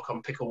written a book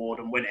on pick a ward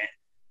and win it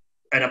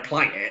and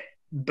apply it,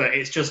 but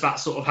it's just that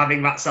sort of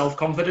having that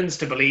self-confidence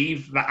to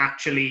believe that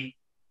actually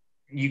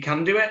you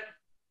can do it.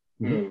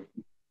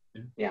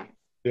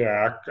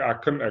 Yeah, I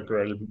couldn't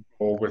agree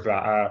more with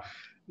that.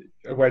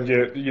 When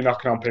you're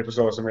knocking on people's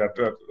doors, and we had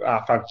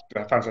our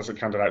fantastic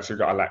candidates who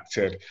got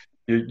elected,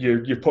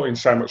 you put in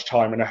so much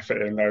time and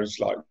effort in those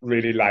like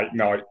really late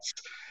nights,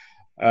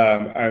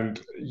 and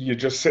you're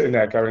just sitting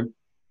there going,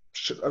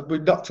 we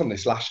knocked on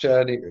this last year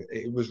and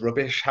it was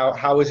rubbish.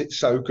 How is it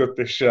so good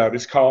this year?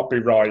 This can't be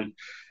right.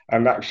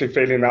 And actually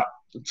feeling that,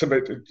 to me,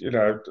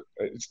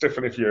 it's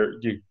different if you're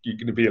going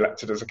to be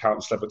elected as a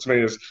councillor, but to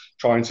me, as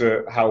trying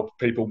to help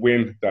people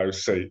win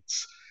those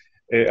seats,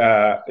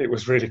 it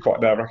was really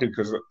quite nerve-wracking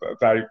because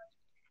they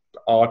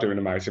are doing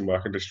amazing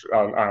work in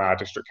our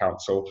district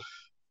council.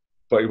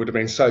 But it would have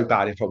been so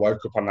bad if I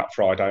woke up on that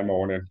Friday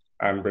morning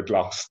and we'd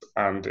lost.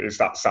 And it's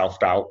that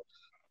self-doubt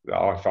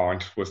that I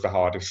find was the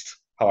hardest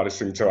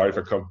thing to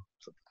overcome.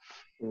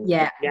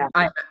 Yeah.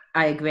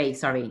 I agree.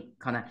 Sorry,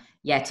 Connor.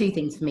 Yeah, two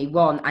things for me.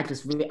 One, I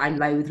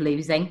loathe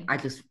losing. I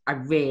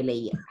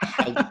really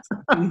hate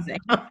losing.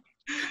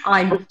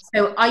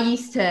 I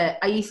used to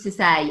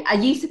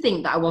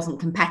think that I wasn't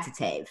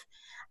competitive.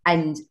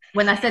 And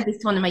when I said this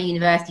to one of my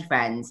university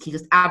friends, she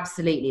just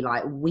absolutely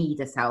like weed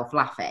herself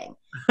laughing.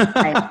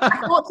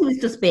 I thought she was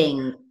just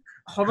being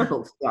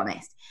horrible, to be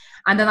honest.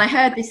 And then I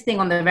heard this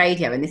thing on the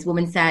radio and this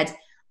woman said,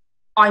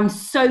 I'm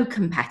so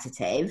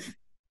competitive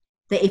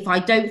that if I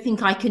don't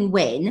think I can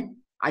win,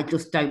 I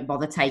just don't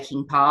bother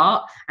taking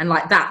part. And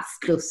like, that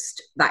is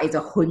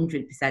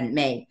 100%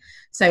 me.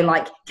 So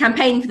like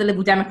campaigning for the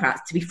Liberal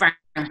Democrats, to be frank,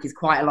 is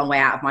quite a long way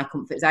out of my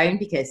comfort zone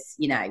because,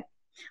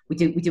 we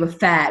do a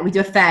fair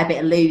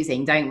bit of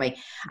losing, don't we?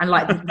 And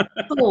like the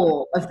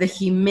thought of the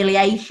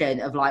humiliation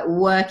of like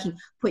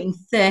putting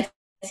 13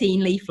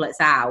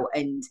 leaflets out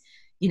and,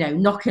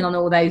 knocking on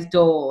all those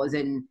doors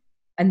and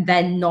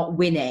then not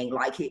winning,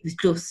 like it was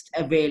just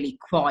a really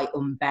quite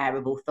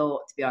unbearable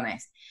thought, to be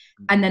honest.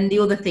 And then the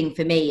other thing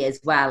for me as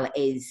well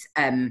is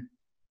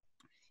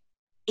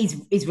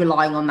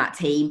relying on that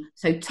team.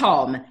 So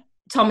Tom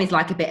is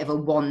like a bit of a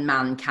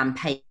one-man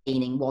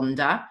campaigning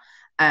wonder.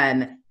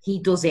 He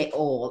does it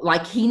all.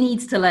 Like he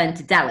needs to learn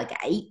to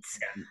delegate,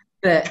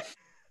 but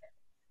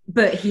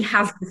he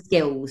has the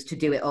skills to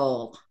do it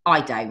all.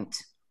 I don't.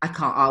 I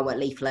can't artwork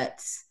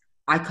leaflets.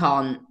 I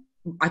can't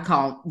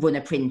run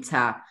a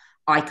printer.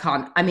 I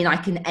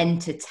can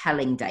enter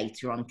telling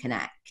data on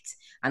Connect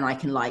and I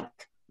can like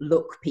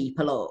look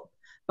people up,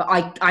 but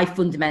I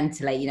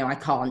fundamentally, I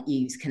can't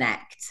use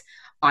Connect.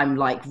 I'm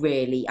like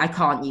I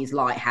can't use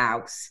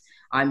Lighthouse.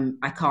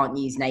 I can't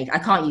use Nave. I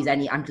can't use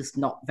any. I'm just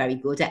not very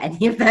good at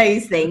any of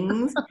those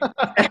things.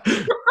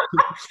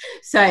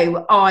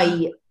 So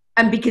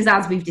because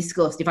as we've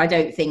discussed, if I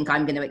don't think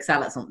I'm going to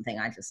excel at something,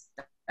 I just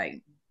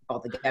don't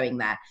bother going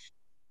there.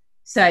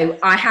 So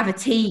I have a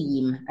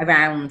team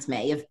around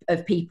me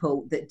of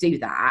people that do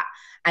that.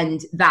 And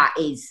that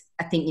is,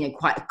 I think,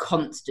 quite a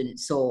constant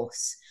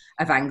source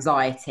of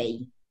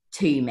anxiety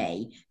to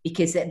me,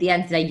 because at the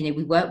end of the day,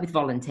 we work with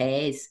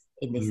volunteers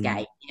in this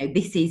game.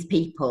 This is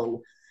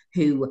people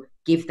who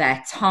give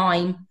their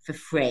time for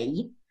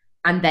free.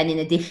 And then in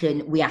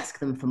addition, we ask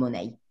them for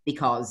money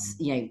because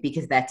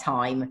their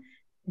time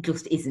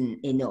just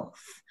isn't enough.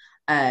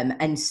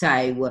 And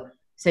so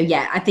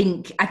yeah, I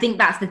think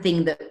that's the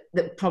thing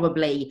that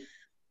probably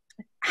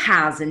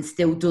has and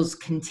still does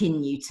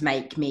continue to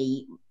make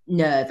me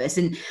nervous.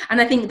 And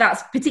I think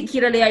that's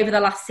particularly over the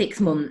last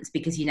 6 months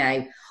because,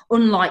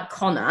 unlike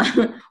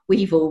Connor,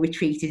 we've all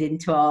retreated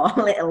into our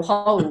little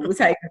holes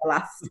over the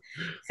last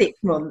 6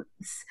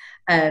 months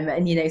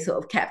and, sort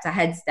of kept our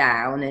heads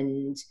down.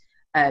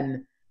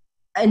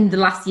 And the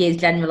last year's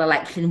general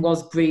election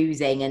was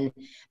bruising, and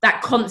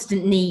that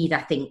constant need,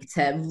 I think,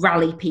 to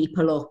rally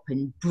people up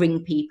and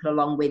bring people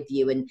along with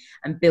you and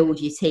build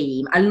your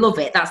team. I love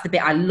it. That's the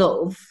bit I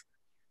love,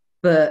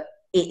 but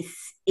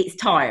it's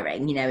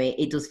tiring.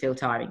 It does feel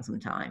tiring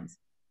sometimes.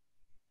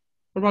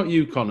 What about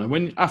you, Connor?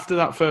 When after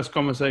that first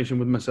conversation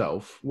with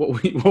myself,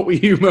 what were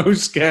you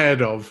most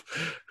scared of?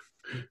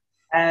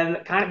 Kind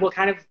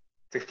of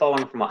to follow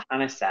on from what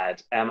Hannah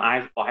said,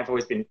 I've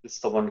always been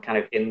someone kind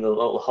of in the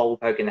little hole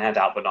poking the head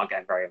out, but not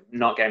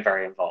getting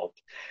very involved.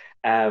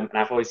 And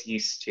I've always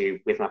used to,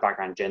 with my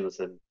background in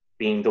journalism,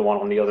 being the one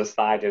on the other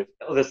side of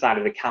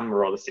the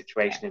camera or the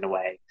situation in a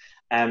way.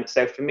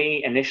 So for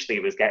me, initially,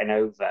 it was getting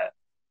over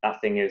that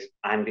thing of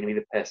I'm going to be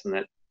the person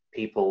that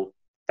people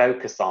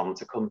focus on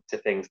to come to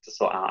things to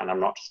sort out, and I'm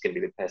not just going to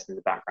be the person in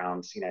the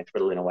background,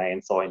 twiddling away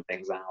and sorting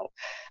things out.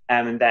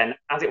 And then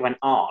as it went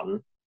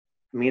on,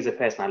 me as a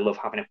person, I love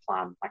having a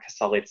plan, like a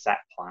solid set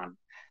plan.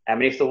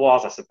 And if there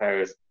was, I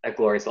suppose, a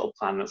glorious little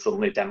plan that some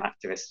Lib Dem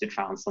activists had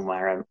found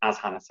somewhere, as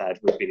Hannah said,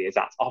 would be the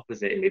exact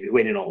opposite, and we'd be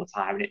winning all the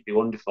time, and it'd be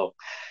wonderful.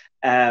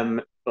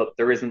 But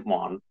there isn't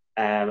one.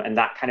 And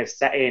that kind of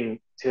set in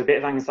to a bit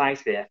of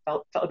anxiety. I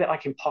felt a bit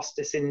like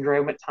imposter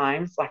syndrome at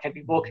times. Like I'd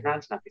be walking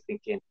around and I'd be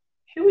thinking,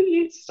 who are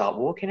you to start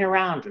walking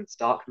around and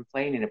start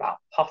complaining about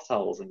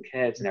potholes and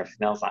curbs and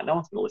everything else? Like, no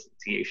one's going to listen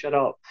to you, shut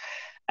up.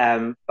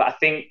 But I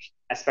think,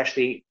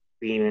 especially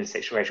being in a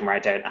situation where I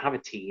don't have a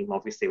team,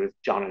 obviously with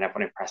John and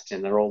everyone in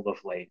Preston, they're all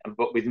lovely.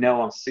 But with no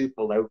one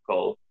super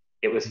local,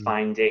 it was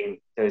finding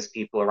those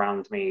people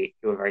around me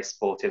who were very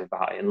supportive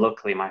about it. And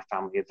luckily, my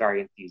family are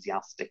very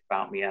enthusiastic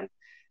about me and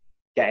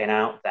getting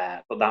out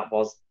there. But that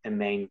was the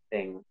main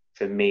thing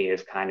for me,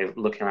 of kind of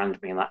looking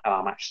around me and like, oh,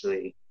 I'm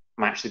actually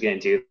going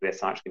to do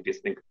this. I'm actually going to do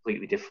something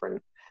completely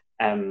different.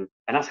 And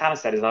as Hannah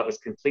said, is that was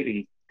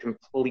completely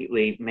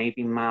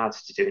maybe mad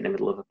to do it in the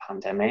middle of a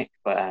pandemic,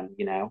 but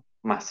you know,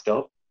 masked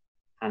up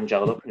and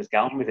gelled up and just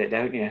get on with it,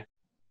 don't you?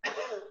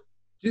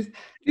 Do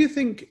you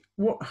think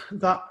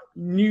that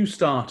new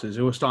starters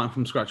who are starting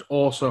from scratch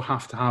also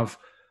have to have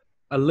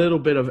a little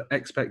bit of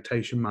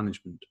expectation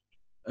management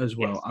as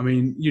well? Yes. I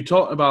mean, you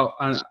talked about,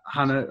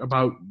 Hannah,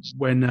 about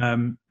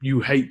when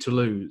you hate to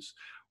lose.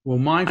 Well,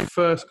 my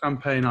first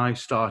campaign I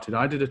started,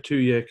 I did a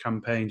 2-year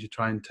campaign to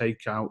try and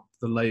take out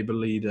the Labour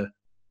leader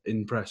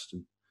in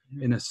Preston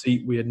in a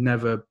seat we had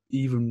never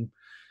even,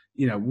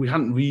 you know, we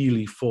hadn't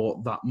really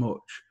fought that much.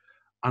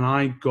 And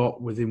I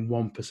got within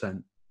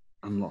 1%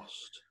 and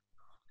lost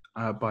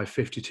by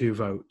 52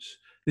 votes.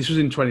 This was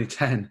in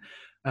 2010.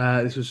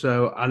 This was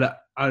so,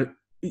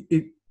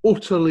 it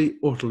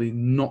utterly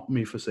knocked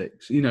me for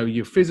six. You know,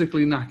 you're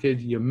physically knackered,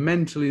 you're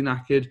mentally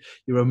knackered,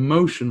 you're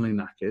emotionally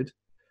knackered.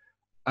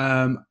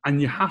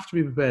 And you have to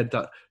be prepared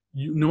that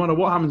no matter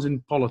what happens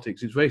in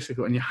politics, it's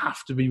basically, and you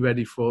have to be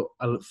ready for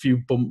a few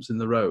bumps in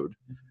the road.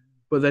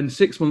 But then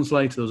 6 months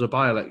later, there was a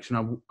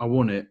by-election, I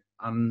won it,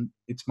 and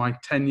it's my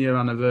 10-year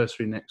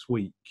anniversary next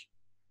week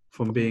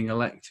from being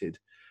elected.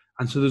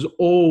 And so there's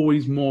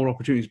always more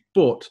opportunities.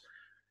 But,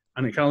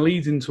 and it kind of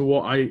leads into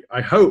what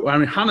I hope, I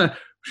mean, Hannah,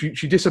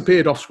 she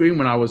disappeared off screen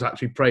when I was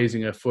actually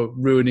praising her for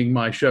ruining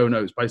my show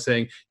notes by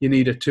saying you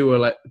need a 2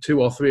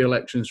 or 3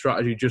 election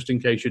strategy just in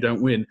case you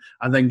don't win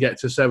and then get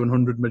to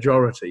 700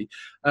 majority.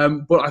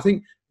 But I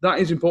think that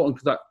is important,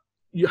 because that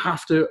you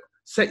have to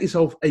set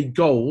yourself a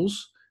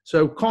goals.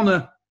 So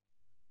Connor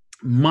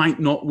might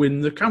not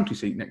win the county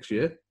seat next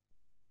year,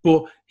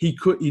 but he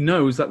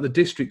knows that the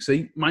district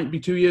seat might be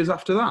 2 years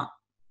after that.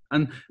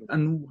 And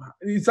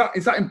is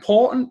that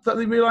important that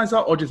they realise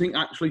that, or do you think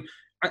actually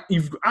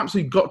you've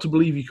absolutely got to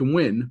believe you can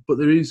win, but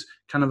there is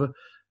kind of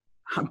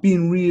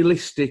being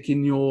realistic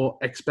in your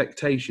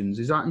expectations?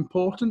 Is that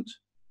important?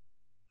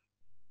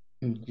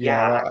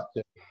 Yeah.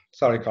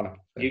 Sorry, Connor.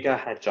 You go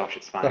ahead, Josh.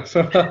 It's fine.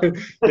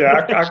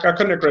 Yeah, I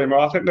couldn't agree more.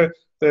 I think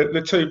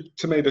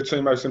the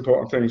two most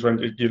important things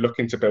when you're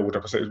looking to build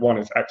up a city, one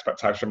is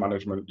expectation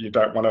management. You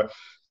don't want to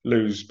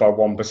lose by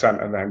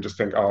 1% and then just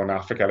think, oh,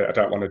 now forget it, I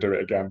don't want to do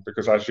it again.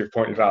 Because as you've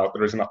pointed out,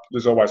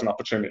 there's always an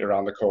opportunity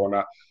around the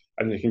corner,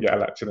 and you can get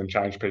elected and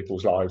change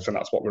people's lives, and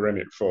that's what we're in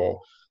it for.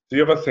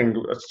 The other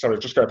thing, sorry,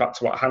 just go back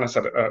to what Hannah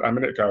said a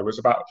minute ago, was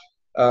about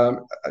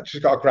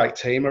she's got a great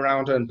team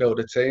around her and build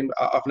a team.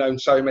 I've known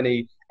so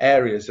many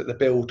areas that they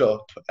build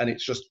up and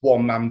it's just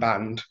one-man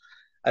band,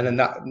 and then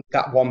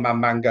that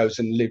one-man band goes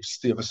and lives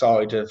the other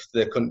side of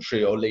the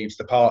country or leaves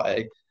the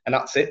party, and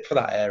that's it for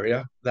that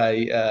area.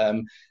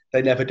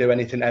 They never do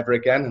anything ever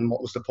again, and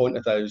what was the point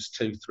of those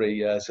 2-3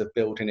 years of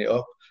building it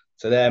up?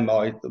 So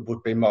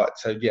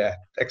so yeah,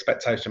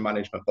 expectation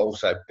management, but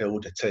also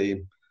build a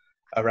team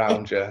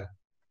around you.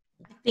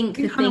 I think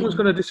Hannah was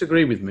going to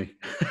disagree with me.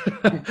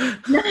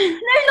 No,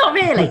 not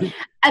really.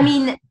 I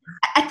mean,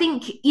 I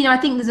think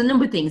there's a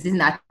number of things, isn't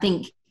there? I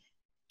think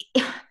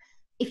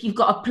if you've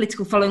got a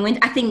political following wind,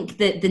 I think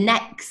that the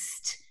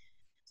next,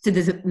 so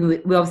we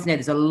obviously know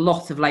there's a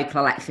lot of local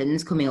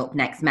elections coming up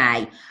next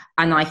May,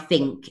 and I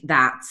think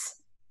that's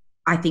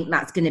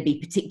going to be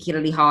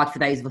particularly hard for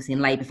those of us in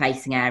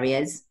Labour-facing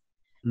areas,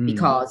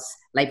 because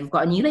Labour have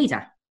got a new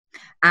leader,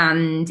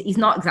 and he's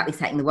not exactly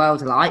setting the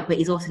world alight, but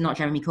he's also not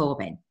Jeremy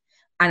Corbyn.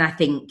 And I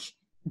think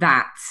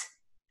that,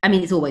 I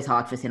mean, it's always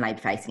hard for us in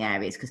Labour-facing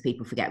areas because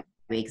people forget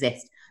we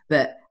exist.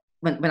 But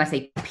when I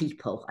say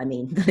people, I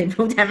mean the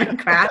Liberal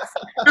Democrats.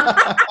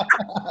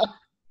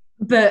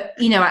 But,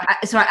 you know,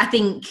 I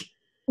think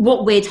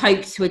what we'd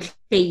hoped to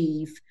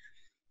achieve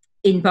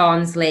in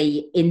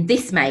Barnsley in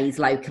this May's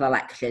local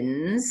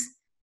elections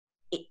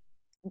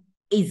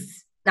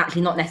is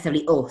actually not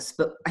necessarily us,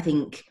 but I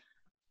think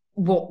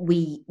what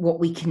we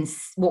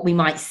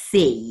might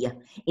see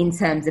in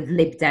terms of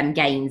Lib Dem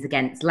gains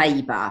against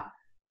Labour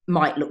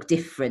might look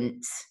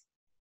different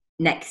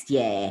next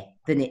year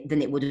than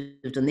it would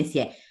have done this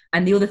year.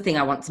 And the other thing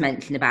I want to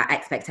mention about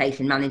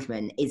expectation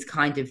management is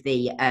kind of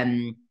the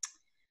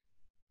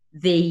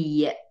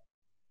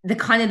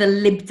kind of the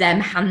Lib Dem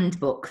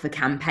handbook for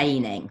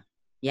campaigning.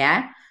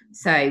 Yeah.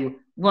 So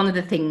one of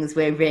the things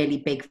we're really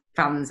big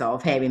fans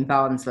of here in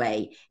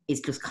Barnsley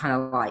is just kind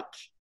of like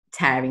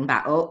tearing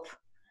that up.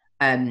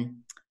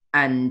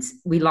 And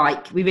we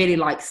really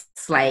like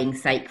slaying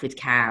sacred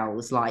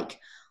cows. Like,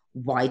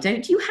 why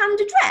don't you hand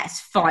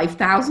address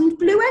 5,000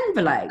 blue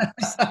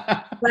envelopes?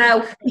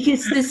 Well,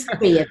 because there's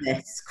 3 of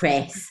us,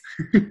 Chris,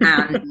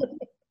 and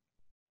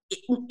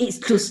it's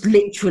just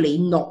literally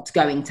not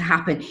going to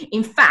happen.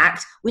 In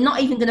fact, we're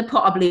not even going to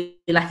put our blue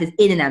letters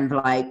in an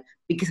envelope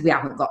because we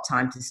haven't got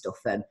time to stuff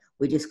them.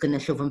 We're just going to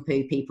shove and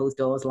poo people's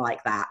doors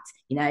like that,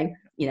 you know,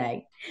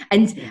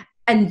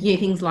 and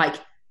things like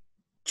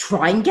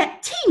try and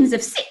get teams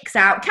of 6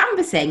 out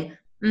canvassing.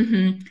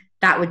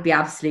 That would be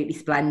absolutely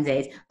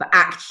splendid. But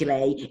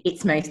actually,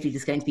 it's mostly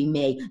just going to be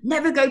me.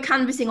 Never go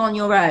canvassing on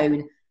your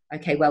own.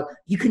 Okay, well,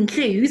 you can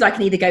choose. I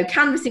can either go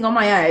canvassing on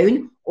my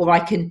own or I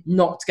can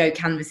not go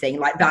canvassing.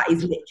 Like, that's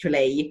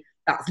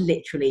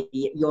literally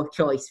your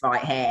choice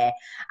right here.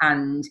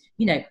 And,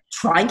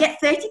 try and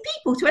get 30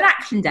 people to an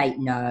action date.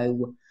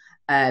 No.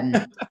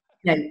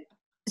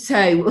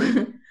 So,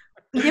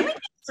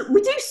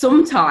 we do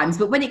sometimes,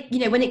 but when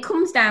it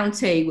comes down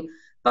to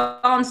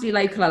Barnsley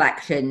local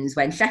elections,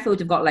 when Sheffield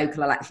have got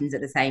local elections at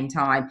the same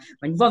time,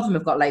 when Rotherham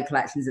have got local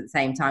elections at the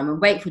same time, when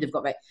Wakefield have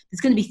got, there's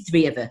going to be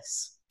 3 of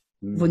us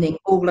running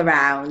all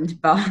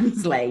around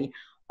Barnsley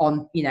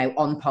on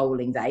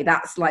polling day.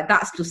 That's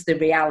just the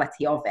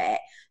reality of it.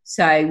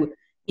 So,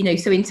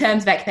 so in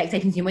terms of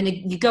expectations, when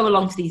you go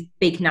along to these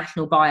big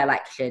national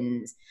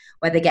by-elections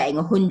where they're getting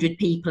 100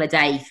 people a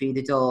day through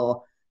the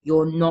door,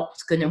 you're not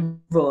going to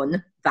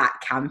run that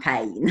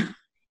campaign.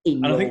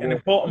 And I think an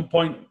important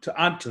point to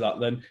add to that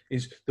then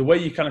is the way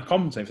you kind of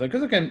compensate for that.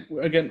 Because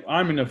again,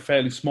 I'm in a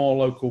fairly small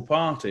local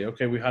party.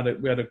 Okay, we had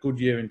a good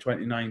year in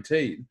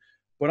 2019,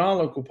 but our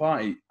local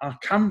party, our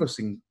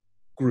canvassing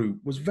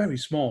group was very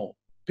small.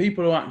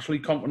 People who are actually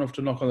confident enough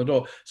to knock on the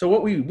door. So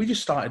what we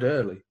just started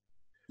early.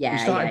 Yeah, we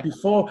started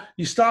before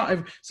you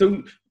started.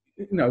 So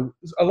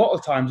a lot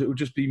of times it would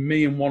just be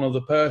me and one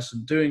other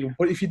person doing it.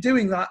 But if you're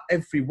doing that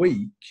every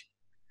week,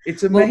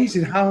 it's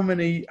amazing how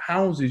many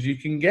houses you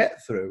can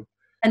get through.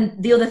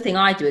 And the other thing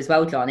I do as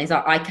well, John, is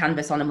I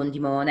canvass on a Monday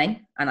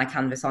morning and I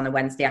canvass on a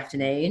Wednesday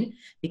afternoon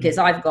because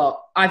I've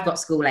got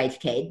school age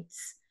kids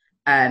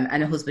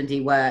and a husband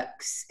who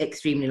works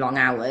extremely long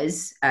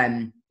hours.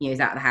 He's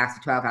out of the house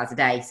for 12 hours a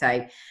day.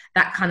 So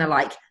that kind of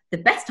like the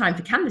best time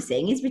for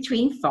canvassing is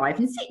between 5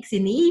 and 6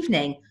 in the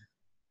evening.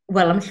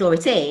 Well, I'm sure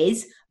it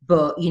is,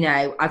 but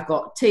I've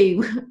got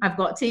two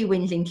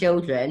whinging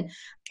children.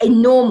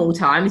 In normal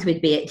times,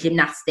 we'd be at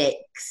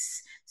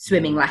gymnastics,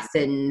 swimming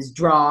lessons,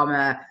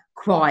 drama,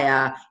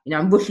 choir.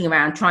 I'm rushing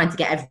around trying to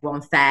get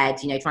everyone fed,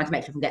 trying to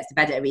make sure everyone gets to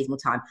bed at a reasonable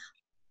time.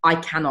 I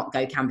cannot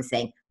go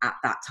canvassing at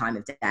that time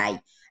of day.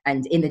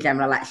 And in the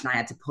general election, I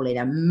had to pull in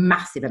a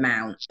massive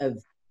amount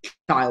of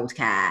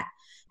childcare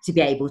to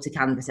be able to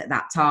canvass at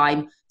that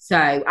time. So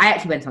I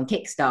actually went on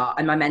Kickstart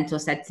and my mentor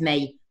said to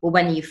me, well,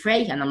 when are you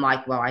free? And I'm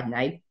like, well, I don't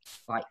know,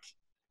 like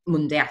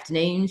Monday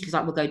afternoons. She's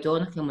like, we'll go door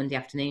knocking on Monday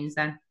afternoons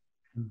then.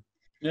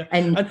 Yeah.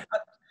 And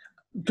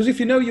because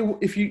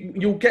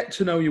you'll get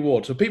to know your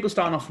ward. So people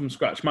starting off from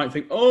scratch might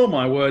think, oh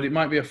my word, it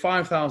might be a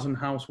 5,000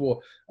 house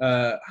ward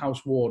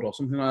or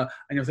something like that.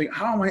 And you'll think,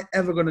 how am I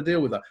ever going to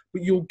deal with that?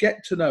 But you'll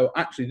get to know,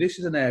 actually, this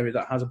is an area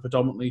that has a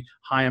predominantly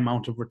high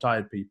amount of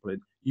retired people in.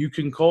 You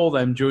can call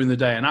them during the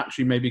day and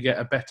actually maybe get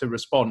a better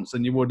response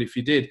than you would if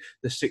you did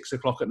the 6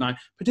 o'clock at night,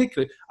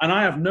 particularly. And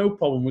I have no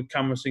problem with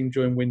canvassing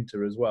during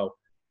winter as well.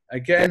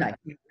 Again,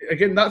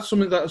 that's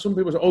something that some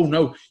people say, oh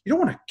no, you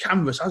don't want to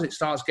canvass as it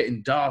starts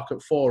getting dark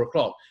at 4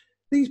 o'clock.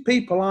 These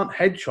people aren't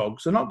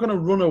hedgehogs. They're not going to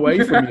run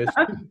away from you.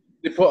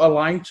 They put a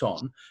light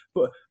on.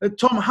 But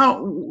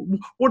Tom,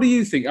 what do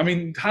you think? I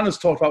mean, Hannah's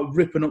talked about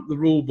ripping up the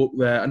rule book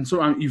there, and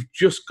sometimes you've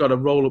just got to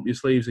roll up your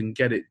sleeves and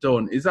get it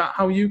done. Is that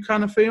how you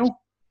kind of feel?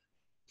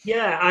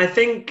 Yeah, I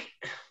think...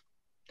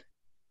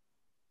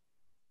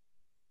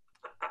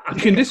 You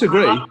can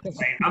disagree. Am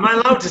I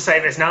allowed to say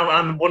this now?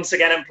 I'm once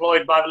again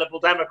employed by the Liberal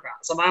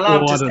Democrats. Am I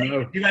allowed to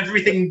say do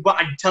everything but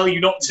I tell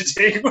you not to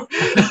do?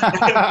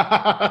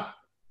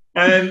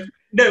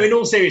 No, in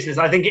all seriousness,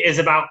 I think it is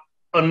about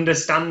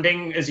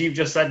understanding, as you've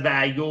just said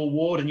there, your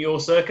ward and your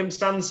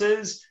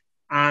circumstances.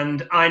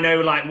 And I know,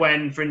 like,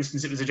 when, for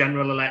instance, it was a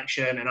general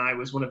election and I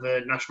was one of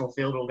the national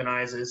field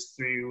organisers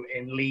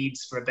in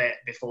Leeds for a bit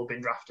before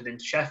being drafted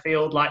into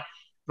Sheffield, like,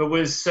 there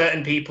was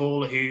certain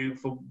people who,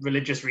 for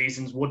religious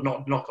reasons, would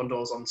not knock on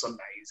doors on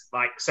Sundays.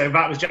 Like, so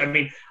that was, I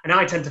mean, and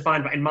I tend to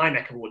find that in my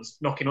neck of woods,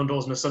 knocking on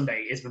doors on a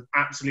Sunday is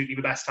absolutely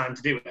the best time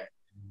to do it.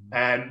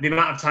 The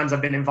amount of times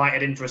I've been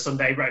invited in for a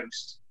Sunday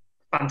roast,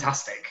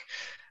 fantastic.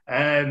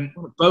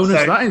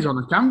 Bonus that is on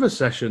a canvas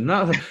session.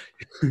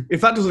 If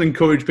that doesn't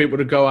encourage people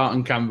to go out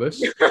and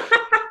canvas.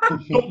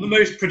 Not the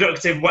most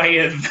productive way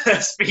of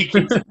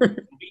speaking to people.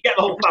 You get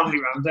the whole family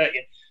around, don't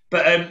you?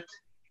 But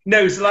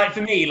no, so like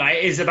for me, like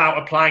it is about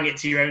applying it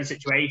to your own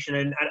situation,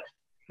 and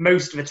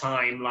most of the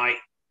time, like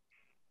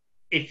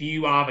if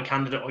you are the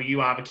candidate or you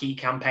are the key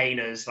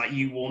campaigners, like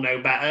you will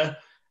know better.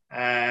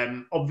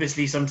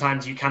 Obviously,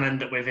 sometimes you can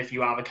end up with, if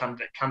you are the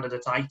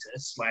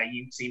candidatitis, where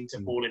you seem to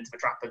fall into the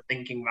trap of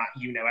thinking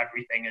that you know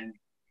everything and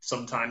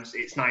sometimes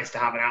it's nice to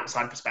have an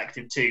outside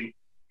perspective too,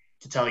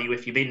 to tell you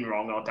if you've been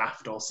wrong or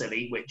daft or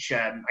silly, which,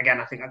 again,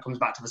 I think that comes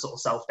back to the sort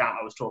of self-doubt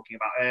I was talking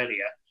about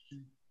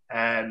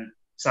earlier.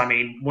 So, I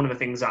mean, one of the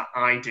things that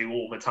I do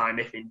all the time,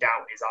 if in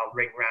doubt, is I'll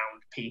ring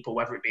round people,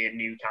 whether it be in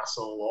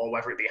Newcastle or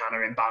whether it be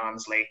Hannah in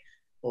Barnsley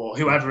or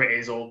whoever it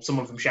is, or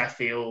someone from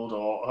Sheffield,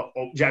 or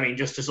do you know what I mean,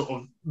 just to sort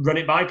of run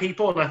it by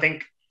people. And I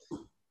think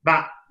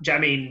that, do you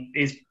know what I mean,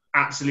 is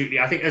absolutely,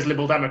 I think as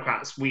Liberal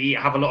Democrats, we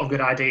have a lot of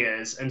good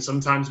ideas, and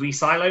sometimes we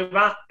silo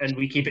that and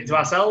we keep it to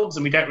ourselves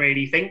and we don't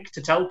really think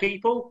to tell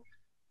people.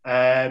 So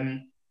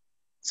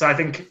I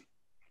think, do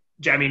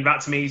you know what I mean,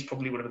 that to me is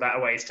probably one of the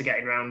better ways to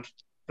getting around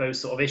those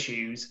sort of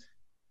issues.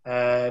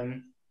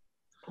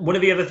 One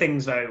of the other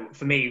things, though,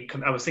 for me,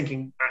 I was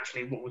thinking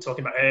actually what we were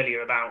talking about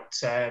earlier about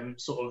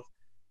sort of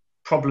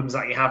problems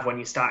that you have when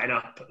you're starting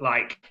up.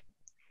 Like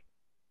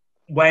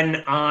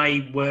when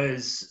I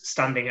was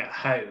standing at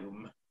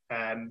home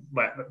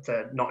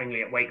for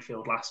Nottingley at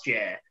Wakefield last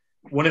year,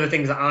 one of the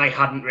things that I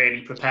hadn't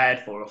really prepared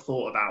for or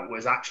thought about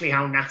was actually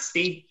how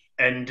nasty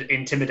and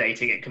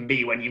intimidating it can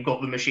be when you've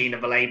got the machine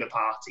of a Labour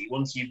Party.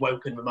 Once you've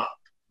woken them up,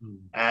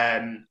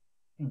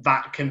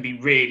 that can be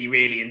really,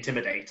 really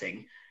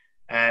intimidating.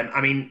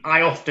 I mean,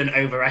 I often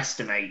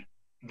overestimate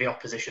the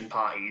opposition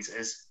parties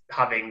as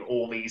having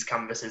all these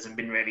canvassers and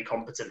been really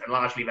competent, and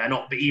largely they're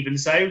not. But even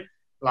so,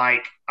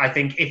 like, I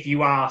think if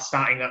you are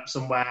starting up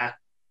somewhere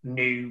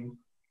new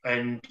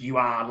and you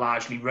are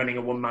largely running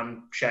a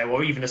one-man show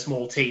or even a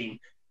small team,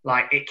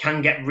 like, it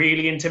can get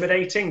really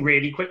intimidating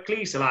really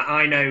quickly. So, like,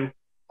 I know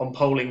on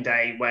polling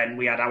day, when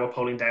we had our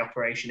polling day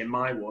operation in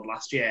my ward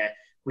last year,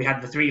 we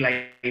had the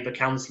 3 Labour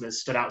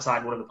councillors stood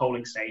outside one of the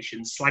polling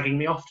stations slagging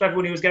me off to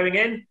everyone who was going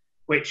in,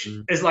 which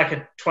is like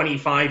a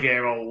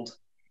 25-year-old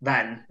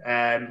then,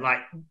 like,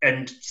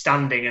 and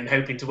standing and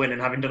hoping to win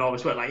and having done all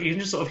this work, like, you can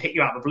just sort of hit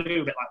you out of the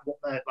blue a bit, like, what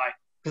the, like,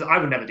 because I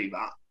would never do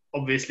that.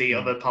 Obviously,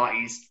 other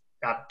parties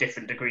have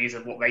different degrees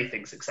of what they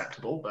think is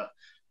acceptable, but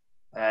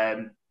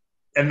and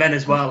then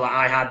as well, like,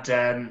 I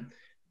had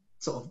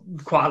sort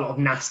of quite a lot of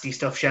nasty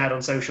stuff shared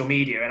on social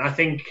media, and I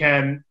think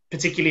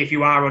particularly if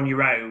you are on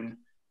your own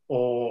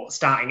or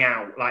starting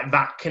out, like,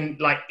 that can,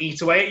 like,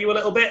 eat away at you a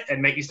little bit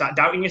and make you start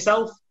doubting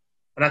yourself,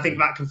 and I think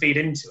that can feed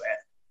into it.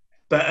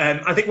 But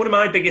I think one of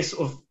my biggest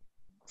sort of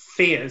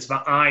fears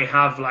that I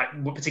have, like,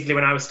 particularly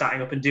when I was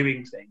starting up and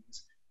doing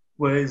things,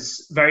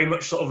 was very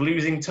much sort of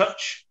losing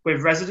touch with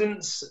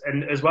residents,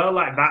 and as well,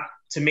 like, that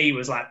to me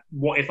was like,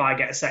 what if I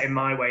get set in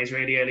my ways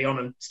really early on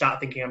and start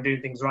thinking I'm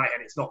doing things right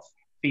and it's not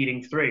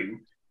feeding through?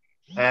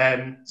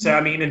 So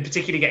I mean, and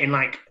particularly getting,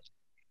 like,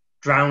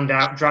 drowned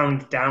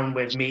down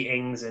with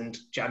meetings and, do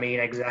you know what I mean,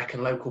 exec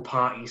and local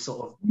party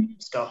sort of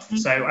stuff.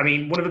 So I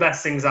mean, one of the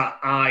best things that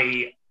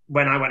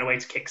when I went away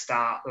to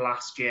Kickstart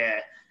last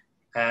year,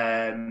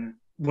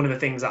 one of the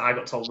things that I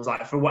got told was,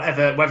 like, for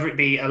whether it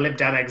be a Lib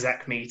Dem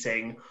exec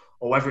meeting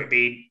or whether it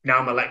be, now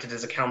I'm elected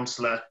as a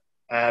councillor,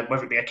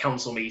 whether it be a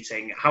council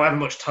meeting, however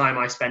much time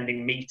I spend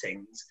in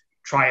meetings,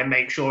 try and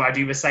make sure I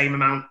do the same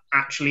amount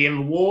actually in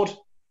the ward,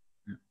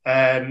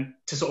 to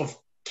sort of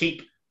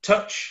keep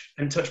touch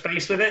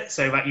base with it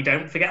so that you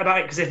don't forget about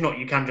it, because if not,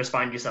 you can just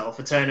find yourself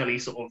eternally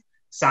sort of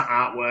sat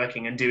out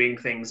working and doing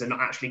things and not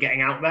actually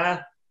getting out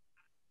there.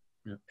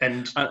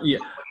 And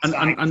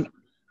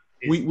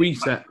we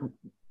set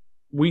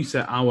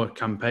our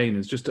campaign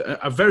as just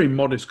a very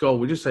modest goal.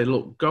 We just say,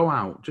 look, go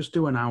out, just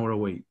do an hour a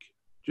week.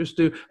 Just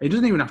do. It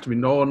doesn't even have to be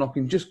door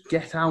knocking. Just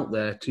get out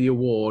there to your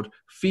ward,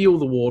 feel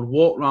the ward,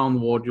 walk around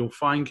the ward. You'll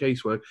find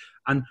casework,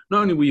 and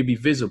not only will you be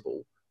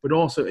visible, but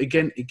also,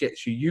 again, it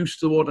gets you used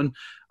to the ward. And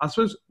I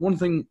suppose one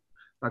thing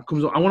that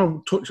comes up, I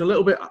want to touch a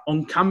little bit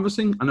on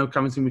canvassing. I know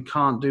canvassing we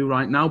can't do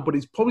right now, but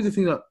it's probably the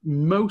thing that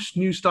most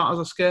new starters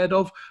are scared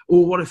of.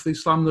 Oh, what if they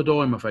slam the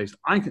door in my face?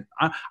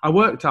 I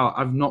worked out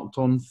I've knocked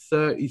on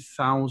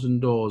 30,000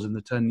 doors in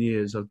the 10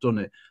 years I've done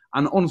it.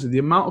 And honestly, the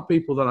amount of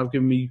people that have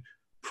given me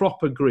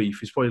proper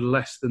grief is probably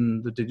less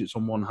than the digits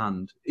on one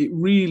hand. It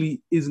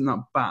really isn't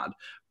that bad.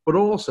 But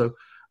also,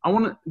 I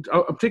want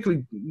to,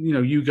 particularly, you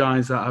know, you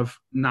guys that have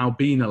now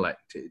been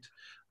elected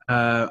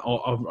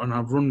and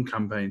have run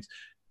campaigns,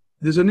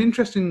 there's an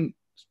interesting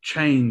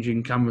change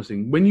in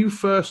canvassing. When you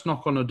first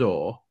knock on a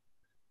door,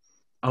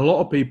 a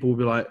lot of people will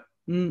be like,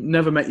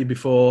 never met you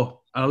before,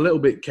 a little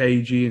bit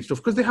cagey and stuff,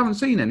 because they haven't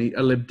seen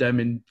a Lib Dem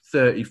in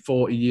 30,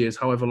 40 years,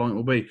 however long it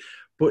will be.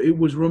 But it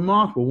was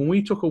remarkable. When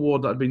we took a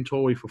ward that had been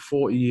Tory for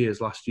 40 years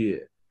last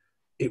year,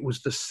 it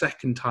was the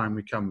second time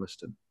we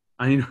canvassed them.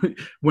 And, you know,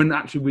 when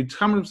actually we'd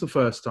canvassed the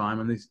first time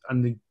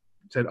and they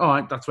said, all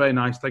right, that's very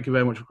nice, thank you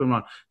very much for coming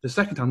on. The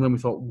second time, then we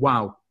thought,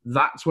 wow,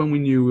 that's when we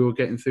knew we were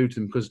getting through to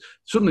them, because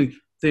suddenly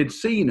they'd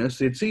seen us,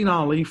 they'd seen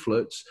our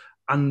leaflets,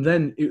 and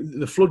then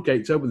the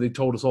floodgates opened. They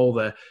told us all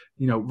there,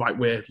 you know, right,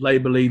 we're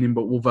Labour leaning,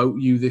 but we'll vote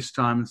you this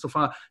time and stuff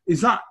like that.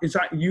 Is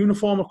that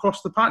uniform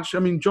across the patch? I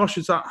mean, Josh,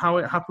 is that how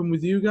it happened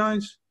with you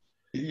guys?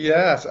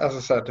 Yes, as I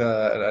said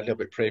a little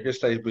bit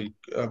previously, we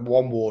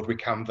one ward we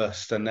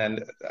canvassed, and then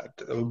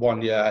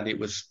 1 year,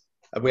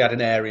 and we had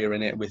an area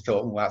in it. We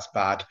thought, well, that's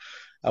bad.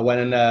 I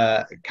went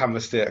and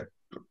canvassed it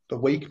a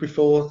week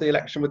before the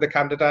election with the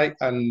candidate,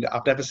 and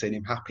I've never seen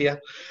him happier.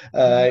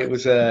 It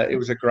was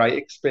a great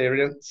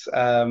experience.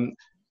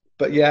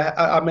 But yeah,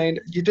 I mean,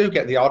 you do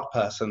get the odd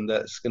person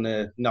that's going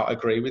to not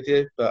agree with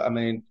you, but I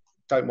mean,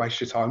 don't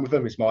waste your time with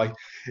them. Is my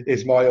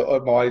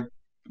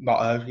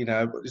motto. You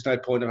know, there's no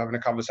point of having a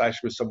conversation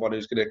with someone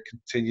who's going to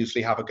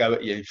continuously have a go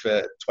at you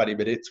for 20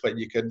 minutes when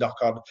you can knock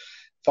on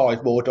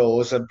 5 more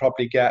doors and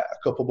probably get a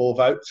couple more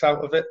votes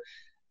out of it.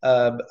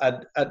 And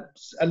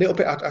a little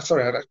bit, I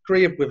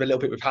agree with a little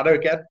bit with Hannah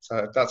again.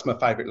 So that's my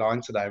favourite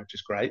line today, which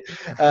is great.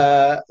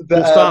 We'll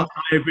start.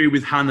 I agree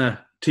with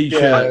Hannah.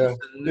 T-shirt.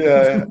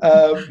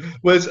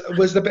 Was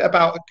the bit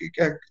about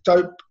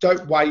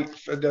don't wait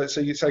for, so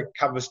you say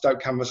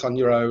don't canvas on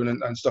your own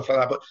and stuff like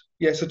that, but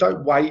yeah, so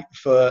don't wait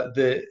for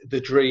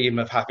the dream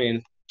of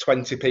having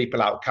 20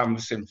 people out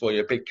canvassing for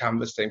you, a big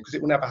canvas team, because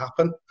it will never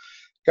happen.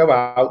 Go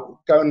out,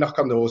 go and knock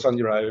on doors on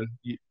your own,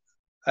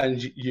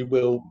 and you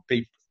will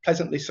be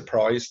pleasantly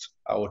surprised,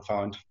 I would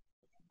find.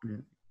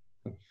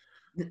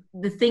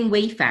 The thing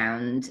we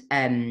found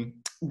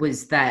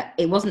was that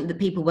it wasn't that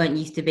people weren't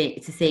used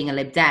to seeing a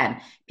Lib Dem.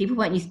 People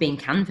weren't used to being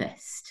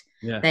canvassed.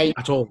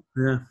 At all.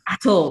 Yeah.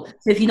 At all.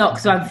 So if you're not,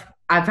 so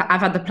I've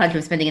had the pleasure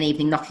of spending an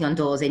evening knocking on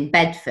doors in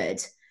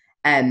Bedford,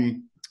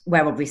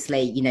 where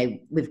obviously, you know,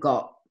 we've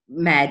got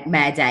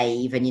Mayor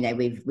Dave, and you know,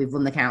 we've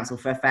run the council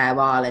for a fair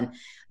while, and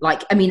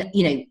like, I mean,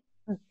 you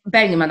know,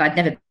 bearing in mind I'd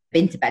never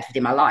been to Bedford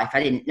in my life,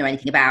 I didn't know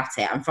anything about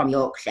it. I'm from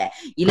Yorkshire.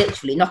 You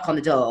literally knock on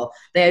the door,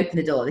 they open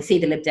the door, they see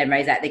the Lib Dem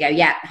rosette, they go,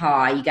 yeah,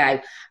 hi. You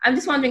go, I'm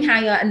just wondering how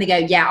you're, and they go,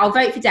 yeah, I'll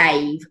vote for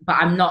Dave, but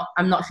I'm not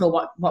sure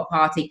what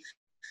party.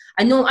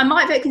 I know I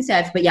might vote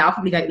Conservative, but yeah, I'll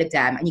probably vote Lib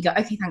Dem. And you go,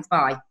 okay, thanks,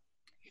 bye.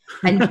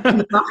 And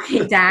you mark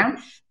it down.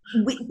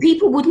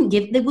 People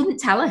wouldn't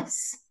tell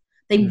us.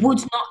 They would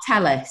not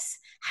tell us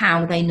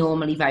how they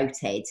normally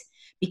voted,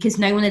 because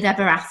no one had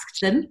ever asked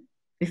them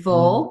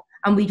before.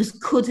 And we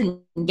just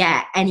couldn't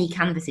get any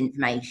canvass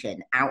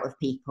information out of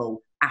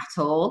people at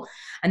all.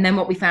 And then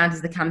what we found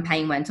as the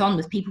campaign went on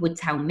was people would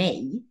tell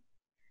me,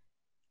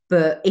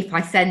 but if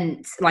I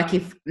sent, like,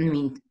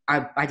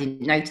 I didn't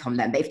know Tom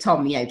then, but if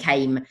Tom, you know,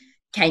 came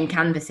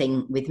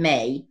canvassing with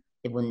me,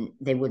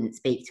 they wouldn't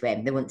speak to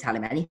him. They wouldn't tell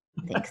him anything,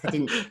 because they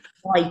didn't.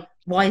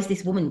 Why has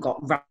this woman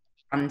got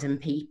random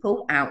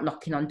people out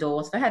knocking on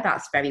doors for her?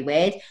 That's very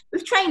weird.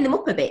 We've trained them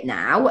up a bit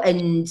now,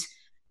 and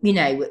you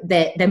know,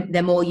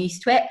 they're more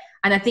used to it.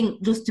 And I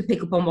think, just to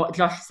pick up on what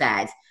Josh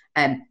said,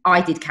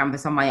 I did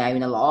canvass on my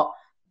own a lot,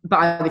 but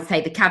I would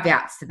say the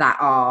caveats to that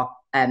are,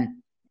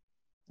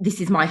 this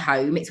is my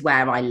home, it's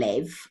where I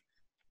live,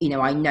 you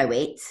know, I know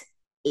it,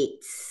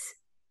 it's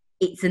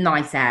a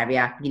nice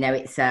area, you know,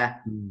 it's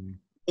a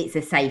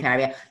safe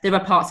area. There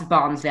are parts of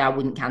Barnsley I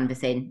wouldn't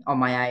canvass in on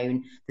my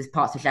own. There's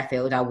parts of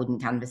Sheffield I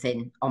wouldn't canvass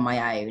in on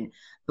my own.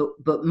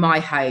 But my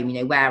home, you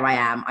know, where I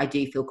am, I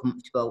do feel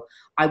comfortable.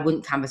 I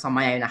wouldn't canvass on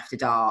my own after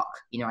dark.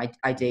 You know,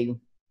 I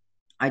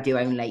do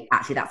only,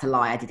 actually that's a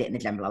lie, I did it in the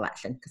general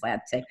election because I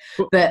had to.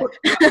 But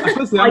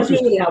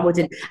ideally I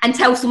wouldn't. And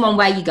tell someone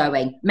where you're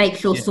going. Make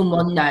sure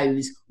someone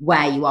knows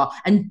where you are,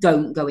 and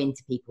don't go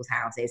into people's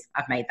houses.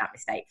 I've made that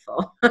mistake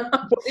before.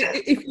 But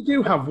if you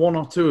do have one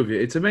or two of you,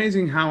 it's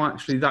amazing how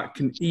actually that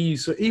can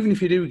ease. So even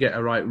if you do get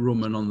a right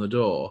rumman on the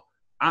door,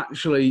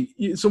 actually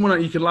someone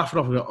that you could laugh it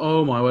off and go,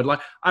 oh my word.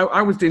 Like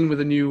I was dealing with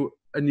a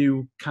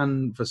new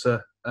canvasser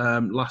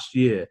last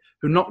year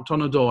who knocked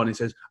on a door and he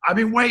says, I've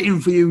been waiting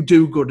for you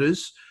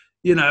do-gooders,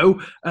 you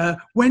know,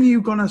 why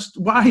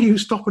are you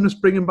stopping us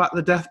bringing back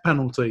the death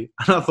penalty?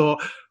 And I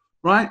thought,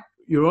 right,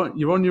 you're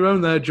on your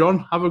own there,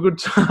 John, have a good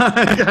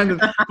time.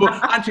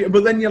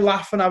 but then you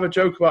laugh and have a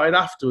joke about it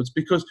afterwards,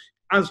 because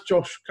as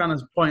Josh kind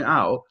of point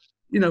out,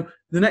 you know,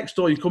 the next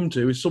door you come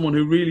to is someone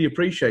who really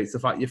appreciates the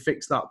fact you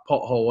fixed that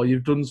pothole or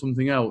you've done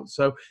something else.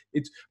 So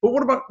but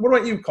what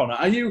about you, Connor?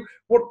 You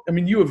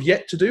have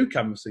yet to do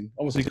canvassing,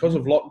 obviously because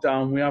of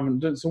lockdown. We haven't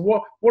done. So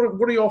what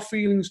are your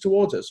feelings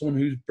towards it? Someone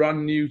who's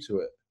brand new to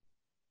it.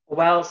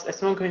 Well, as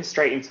someone going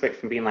straight into it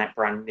from being like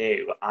brand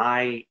new,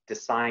 I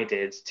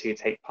decided to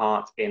take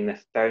part in the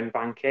phone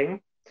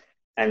banking,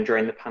 and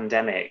during the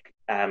pandemic.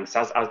 So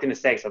I was going to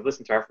say, because I've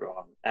listened to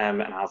everyone,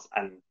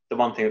 and the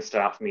one thing that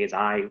stood out for me is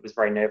I was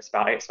very nervous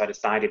about it, so I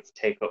decided to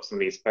take up some of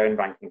these phone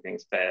banking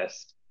things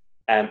first.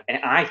 And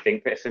I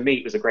think that for me,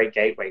 it was a great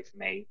gateway for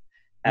me,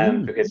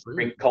 because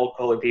cold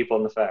calling people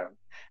on the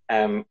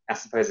phone, I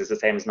suppose it's the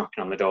same as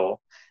knocking on the door.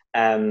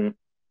 And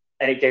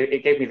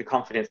it gave me the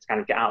confidence to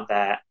kind of get out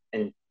there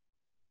and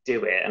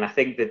do it. And I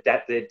think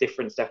the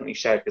difference definitely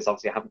showed, because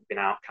obviously I haven't been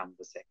out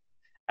canvassing,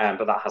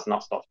 but that has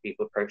not stopped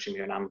people approaching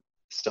me when I'm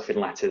stuffing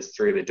letters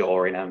through the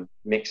door in a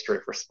mixture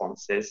of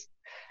responses.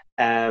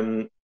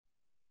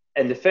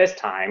 And the first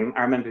time,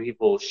 I remember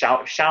people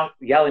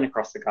yelling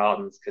across the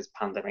gardens, because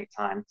pandemic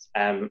times,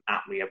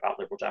 at me about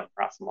Liberal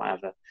Democrats and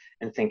whatever,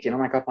 and thinking, oh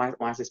my God,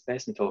 why is this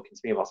person talking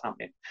to me? What's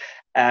happening?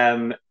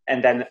 And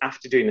then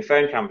after doing the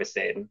phone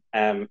canvassing,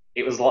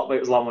 it was a lot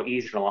more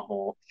easier and a lot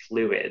more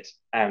fluid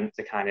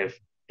to kind of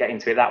get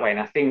into it that way. And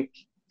I think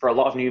for a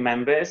lot of new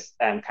members,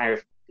 kind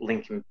of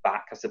linking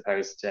back, I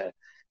suppose, to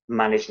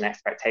managing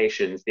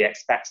expectations. They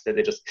expect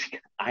that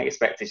I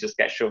expect to just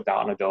get shoved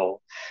out on a door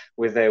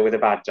with a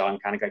badge on,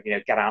 kind of go,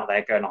 get out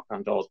there, go knock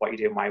on doors. What are you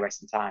doing? Why are you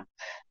wasting time?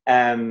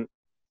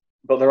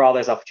 But there are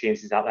those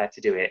opportunities out there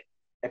to do it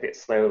a bit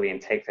slowly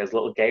and take those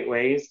little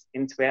gateways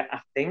into it, I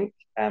think,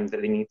 that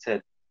they need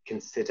to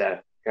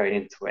consider going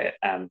into it,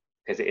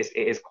 because it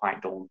is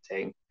quite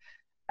daunting.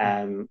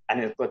 And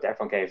it's good that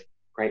everyone gave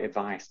great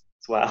advice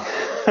as well.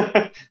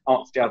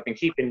 I've been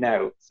keeping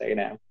notes, so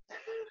And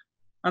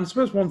I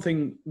suppose one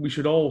thing we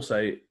should all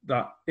say,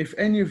 that if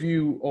any of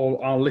you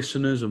or our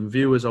listeners and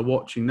viewers are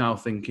watching now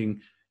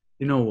thinking,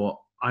 you know what,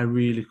 I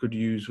really could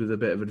use with a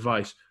bit of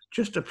advice,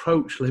 just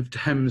approach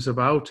LibDems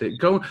about it.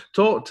 Go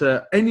talk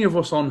to any of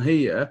us on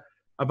here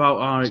about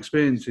our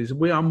experiences.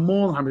 We are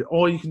more than happy.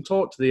 Or you can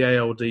talk to the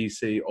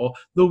ALDC, or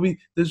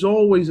there's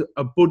always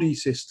a buddy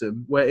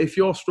system where if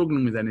you're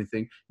struggling with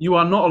anything, you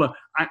are not alone.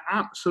 I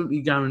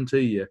absolutely guarantee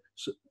you,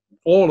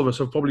 all of us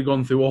have probably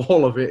gone through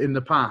all of it in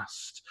the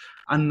past.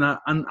 And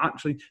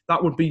actually,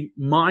 that would be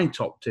my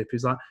top tip,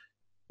 is that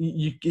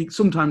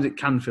sometimes it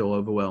can feel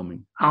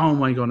overwhelming. How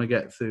am I going to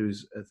get through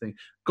a thing?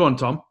 Go on,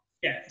 Tom.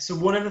 Yeah, so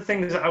one of the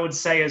things that I would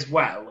say as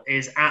well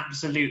is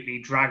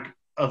absolutely drag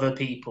other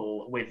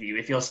people with you.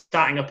 If you're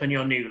starting up and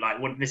you're new,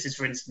 this is,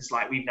 for instance,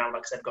 we've now,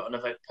 like I said, got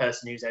another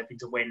person who's hoping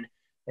to win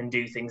and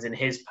do things in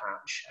his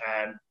patch,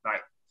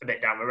 a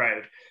bit down the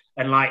road.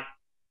 And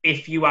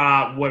if you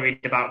are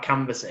worried about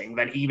canvassing,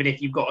 then even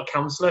if you've got a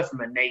counsellor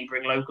from a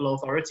neighbouring local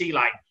authority,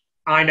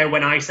 I know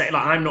when I say,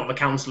 I'm not the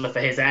counsellor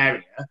for his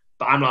area,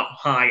 but I'm like,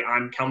 hi,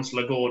 I'm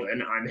Councillor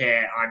Gordon, I'm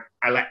here,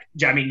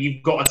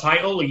 you've got a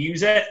title,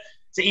 use it.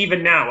 So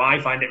even now, I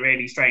find it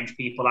really strange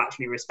people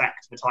actually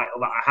respect the title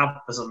that I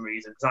have for some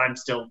reason, because I'm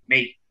still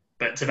me,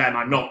 but to them,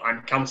 I'm not.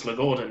 I'm Councillor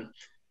Gordon.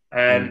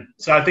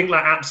 So I think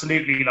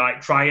absolutely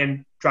try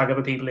and drag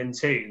other people in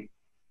too.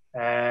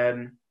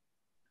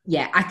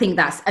 Yeah, I think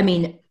that's,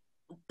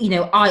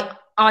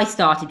 I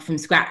started from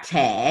scratch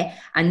here,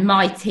 and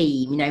my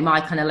team,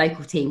 my kind of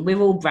local team, we're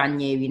all brand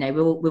new,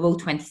 we're all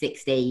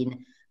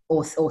 2016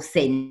 or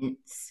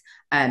since,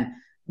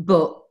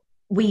 but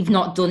we've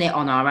not done it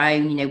on our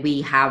own.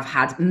 We have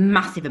had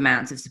massive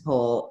amounts of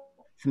support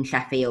from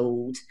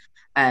Sheffield.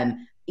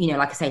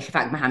 Like I say,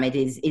 Shafak Mohammed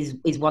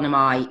is one of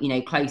my,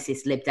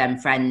 closest Lib Dem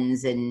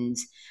friends and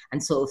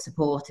sort of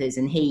supporters.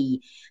 And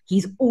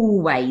he's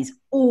always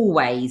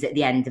at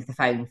the end of the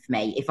phone for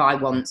me. If I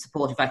want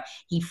support,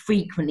 he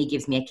frequently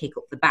gives me a kick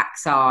up the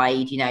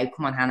backside,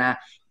 come on, Hannah,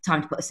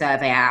 time to put a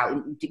survey out,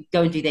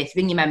 go and do this,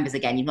 ring your members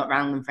again. You've not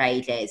rang them for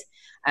ages.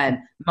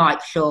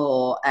 Mike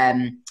Shaw,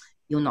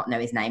 you'll not know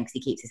his name because he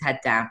keeps his head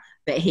down,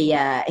 but he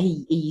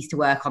used to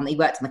work he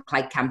worked on the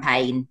Clegg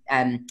campaign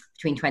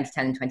between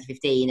 2010 and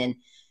 2015. And,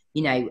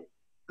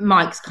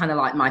 Mike's kind of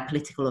like my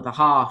political other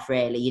half,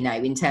 really,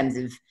 in terms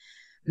of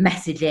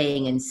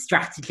messaging and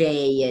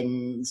strategy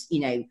and,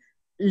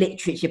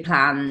 literature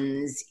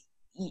plans.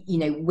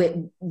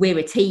 We're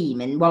a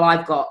team. And while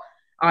I've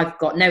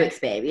got no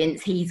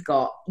experience, he's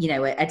got,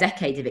 a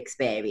decade of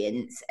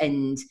experience.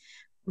 And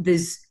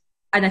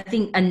I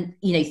think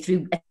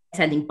through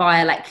attending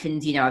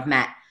by-elections, I've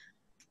met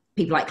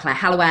people like Claire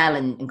Hallowell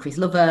and Chris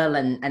Lovell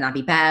and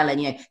Abby Bell,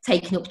 and,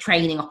 taking up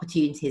training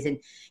opportunities and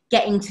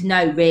getting to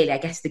know, really, I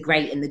guess, the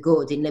great and the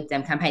good in Lib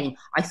Dem campaigning.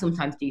 I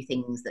sometimes do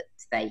things that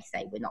they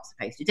say we're not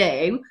supposed to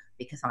do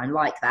because I'm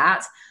like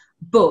that.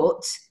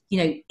 But,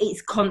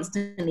 it's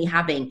constantly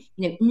having,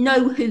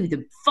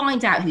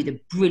 find out who the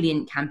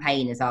brilliant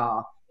campaigners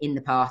are in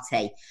the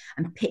party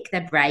and pick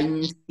their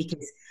brains,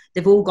 because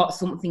they've all got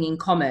something in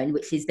common,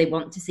 which is they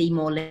want to see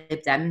more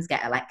Lib Dems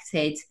get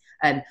elected.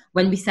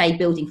 When we say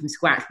building from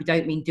scratch, we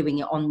don't mean doing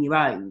it on your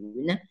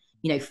own.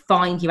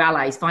 Find your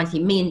allies,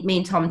 me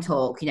and Tom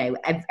talk,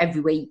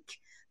 every week,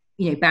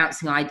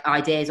 bouncing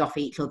ideas off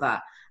each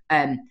other.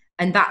 And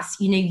that's,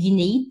 you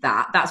need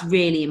that. That's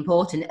really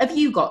important. Have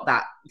you got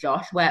that,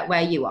 Josh,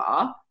 where you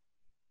are?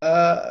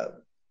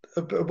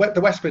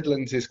 The West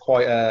Midlands is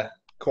quite a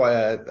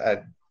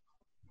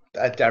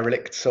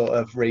derelict sort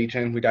of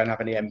region. We don't have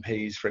any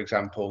MPs, for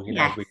example.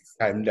 Yes. We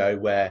don't know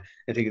where.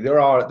 I think there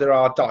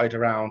are dotted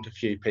around a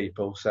few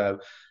people. So,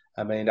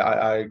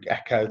 I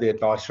echo the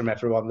advice from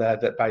everyone there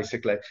that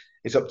basically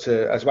it's up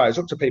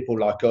to people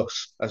like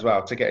us as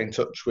well to get in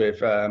touch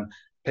with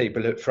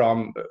people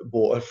from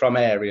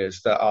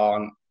areas that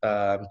aren't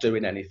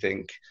doing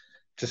anything,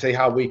 to see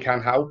how we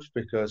can help,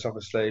 because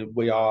obviously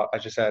we are,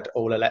 as you said,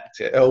 all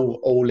elected,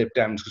 all Lib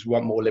Dems, because we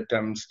want more Lib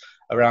Dems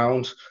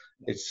around.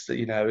 It's,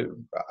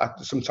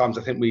 sometimes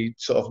I think we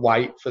sort of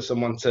wait for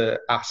someone to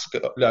ask,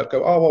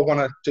 go, I want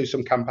to do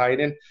some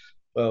campaigning.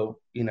 Well,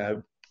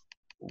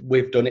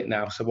 we've done it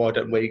now, so why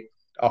don't we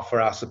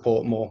offer our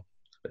support more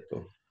to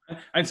people? And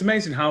it's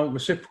amazing how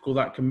reciprocal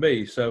that can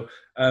be. So,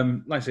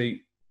 like I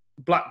say,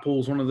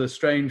 Blackpool's one of the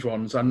strange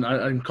ones,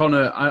 and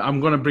Connor, I'm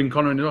going to bring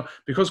Connor in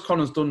because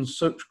Connor's done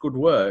such good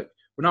work.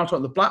 We're now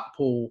talking the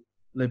Blackpool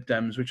Lib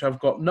Dems, which have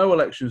got no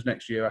elections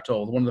next year at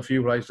all. One of the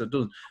few places that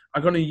doesn't.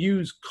 I'm going to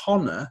use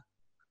Connor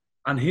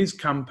and his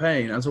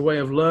campaign as a way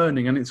of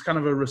learning, and it's kind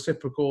of a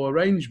reciprocal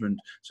arrangement.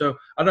 So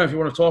I don't know if you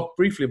want to talk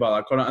briefly about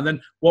that, Connor, and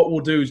then what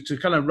we'll do is to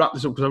kind of wrap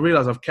this up, because I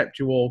realise I've kept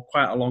you all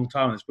quite a long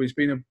time on this, but it's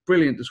been a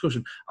brilliant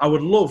discussion. I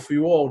would love for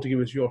you all to give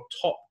us your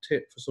top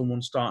tip for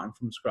someone starting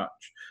from scratch.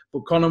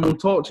 But Connor, we'll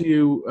talk to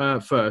you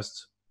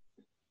first.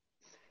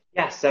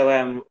 Yeah,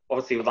 so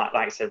obviously, like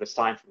I said, we're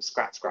starting from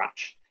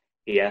scratch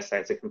here, so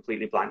it's a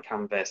completely blank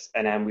canvas.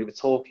 And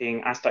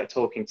I started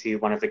talking to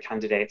one of the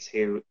candidates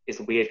who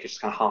is weird because she's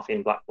kind of half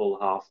in Blackpool,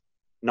 half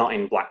not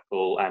in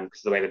Blackpool,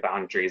 because of the way the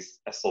boundaries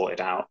are sorted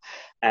out.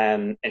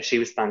 And she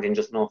was standing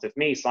just north of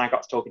me, so I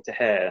got to talking to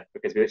her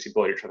because we literally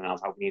bored each other, and I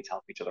was like, we need to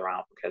help each other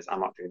out because I'm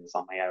not doing this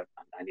on my own.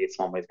 I need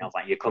someone with me. I was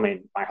like, you're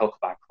coming by hook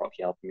or by crook,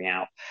 you're helping me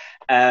out.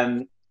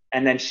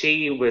 And then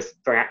she was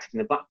very active in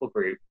the Blackpool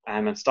group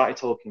and started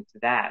talking to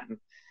them.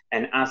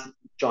 And as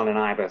John and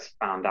I both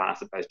found out, I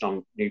suppose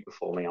John knew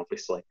before me,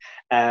 obviously,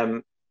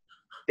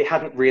 they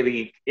hadn't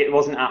really, it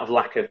wasn't out of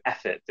lack of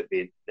effort that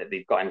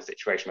they've got in a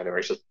situation where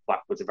it's just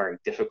Blackpool's a very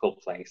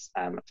difficult place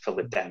for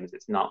LibDems.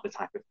 It's not the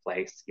type of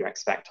place you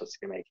expect us to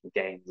be making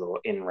gains or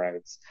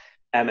inroads.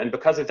 And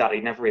because of that, they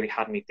never really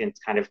had anything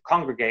to kind of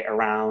congregate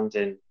around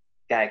and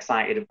get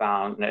excited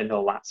about and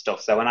all that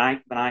stuff. So when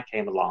I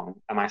came along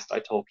and I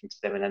started talking to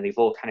them, and then they've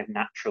all kind of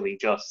naturally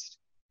just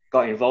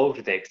got involved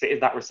with it because it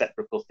is that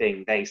reciprocal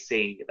thing. They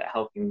see that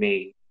helping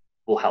me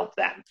will help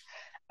them.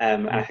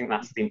 And I think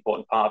that's the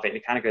important part of it. And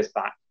it kind of goes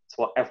back to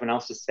what everyone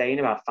else was saying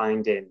about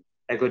finding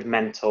a good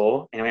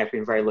mentor. Anyway, I've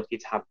been very lucky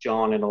to have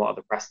John and a lot of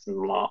the Preston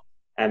lot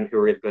who are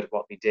really good at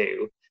what they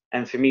do.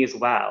 And for me as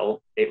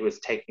well, it was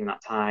taking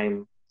that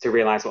time to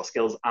realise what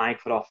skills I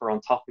could offer on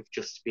top of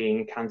just being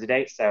a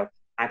candidate. So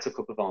I took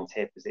up a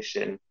volunteer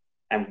position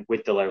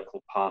with the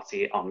local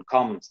party on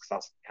comms, because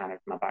that's kind of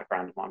my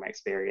background and what I'm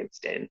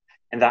experienced in.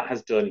 And that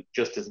has done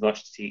just as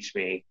much to teach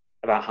me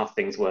about how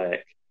things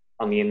work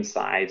on the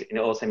inside. And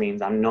it also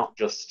means I'm not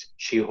just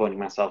shoehorning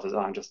myself as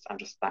I'm just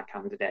that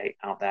candidate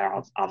out there.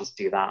 I'll just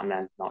do that and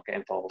then not get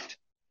involved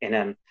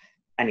in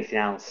anything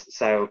else.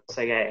 So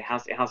yeah, it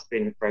has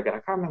been very good. I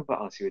can't remember what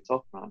else you were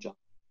talking about, John.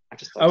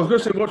 I was going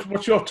to say,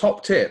 what's your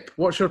top tip?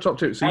 What's your top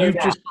tip? So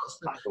so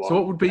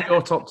what would be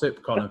your top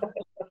tip, Connor?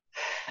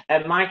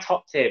 My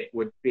top tip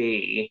would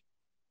be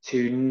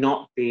to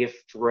not be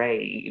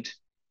afraid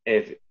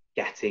of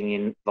getting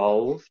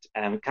involved.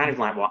 Kind of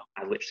like what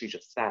I literally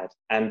just said.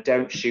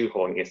 Don't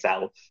shoehorn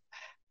yourself.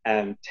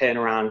 Turn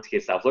around to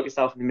yourself, look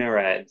yourself in the mirror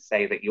and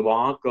say that you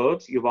are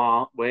good, you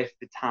are worth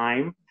the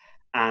time,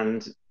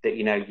 and that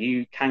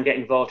you can get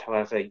involved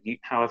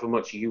however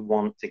much you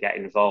want to get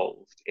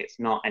involved. It's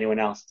not anyone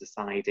else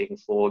deciding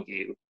for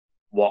you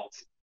what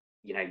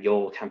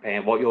your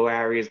campaign, what your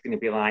area is going to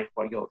be like,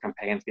 what your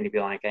campaign is going to be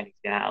like,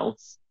 anything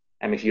else.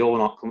 And if you're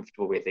not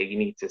comfortable with it, you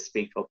need to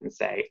speak up and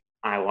say,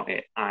 I want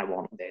it, I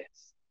want this.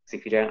 Because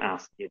if you don't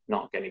ask, you're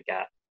not going to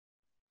get.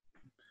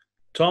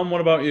 Tom,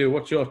 what about you?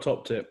 What's your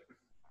top tip?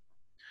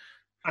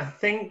 I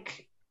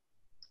think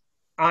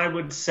I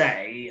would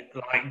say,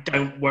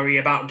 don't worry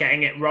about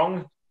getting it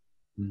wrong.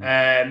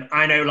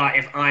 I know,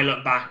 if I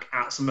look back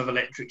at some of the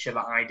literature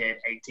that I did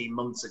 18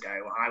 months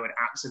ago, I would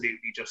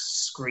absolutely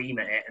just scream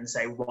at it and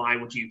say, why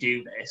would you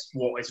do this?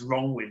 What is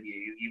wrong with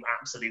you, you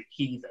absolute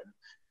heathen?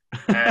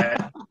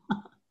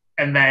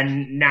 And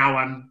then now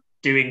I'm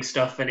doing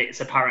stuff and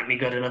it's apparently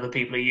good and other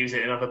people are using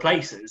it in other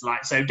places.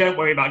 So don't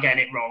worry about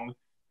getting it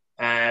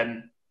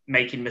wrong,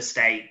 making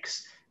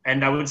mistakes.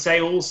 And I would say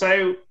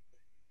also,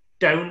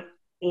 don't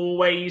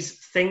always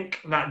think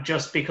that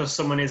just because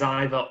someone is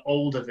either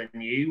older than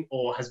you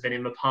or has been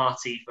in the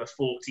party for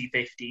 40,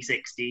 50,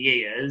 60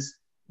 years,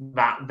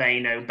 that they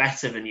know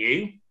better than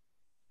you.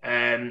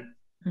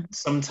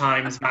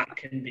 Sometimes that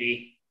can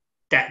be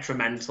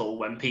detrimental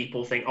when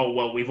people think, oh,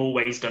 well, we've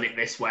always done it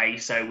this way,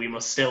 so we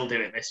must still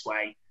do it this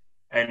way.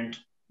 And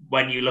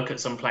when you look at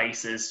some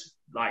places,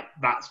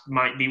 that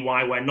might be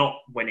why we're not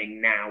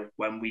winning now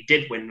when we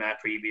did win there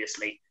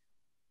previously.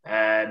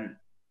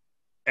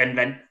 And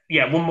then,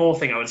 one more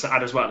thing I would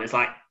add as well is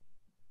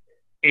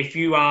if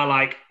you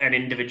are an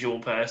individual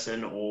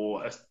person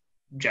or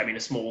a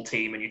small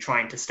team and you're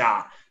trying to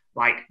start,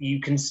 you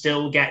can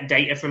still get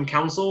data from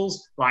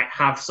councils,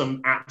 have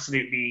some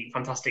absolutely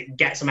fantastic,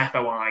 get some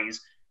FOIs,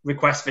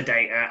 request for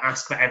data,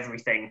 ask for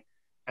everything.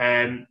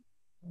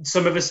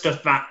 Some of the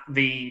stuff that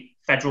the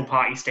federal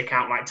parties stick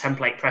out, like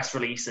template press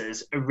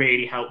releases, are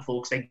really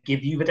helpful because they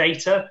give you the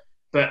data.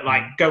 But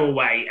go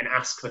away and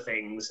ask for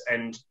things,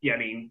 and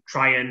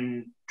try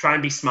and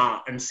be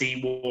smart and see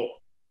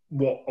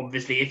what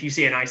obviously, if you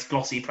see a nice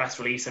glossy press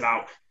release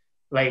about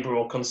Labour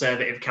or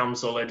Conservative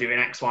council are doing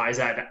X, Y,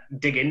 Z,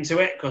 dig into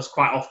it, because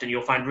quite often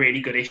you'll find really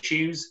good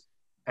issues,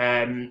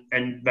 and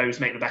those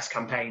make the best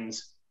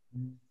campaigns.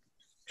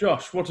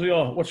 Josh, what's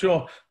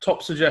your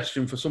top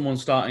suggestion for someone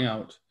starting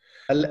out?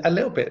 A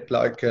little bit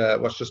like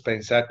what's just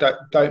been said.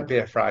 Don't be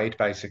afraid.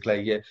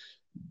 Basically,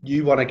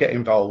 you want to get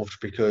involved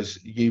because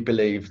you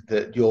believe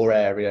that your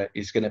area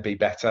is going to be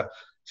better.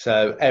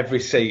 So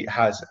every seat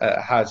has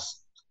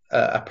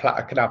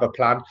can have a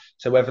plan.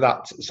 So whether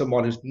that's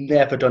someone who's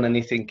never done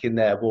anything in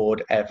their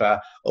ward ever,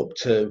 up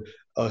to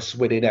us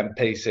winning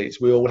MP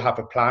seats, we all have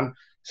a plan.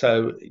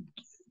 So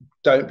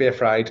don't be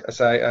afraid. I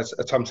say, as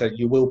Tom said,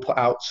 you will put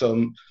out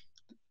some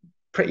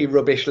pretty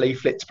rubbish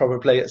leaflets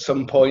probably at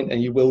some point,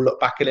 and you will look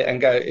back at it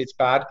and go, it's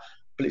bad,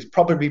 but it's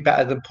probably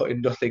better than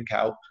putting nothing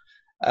out.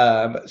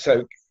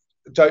 So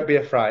don't be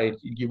afraid.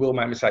 You will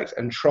make mistakes,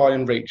 and try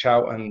and reach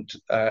out and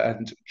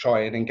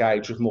try and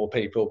engage with more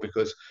people,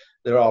 because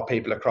there are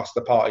people across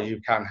the party who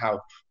can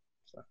help.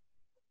 So.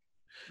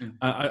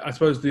 I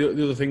suppose the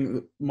other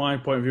thing, my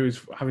point of view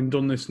is, having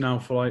done this now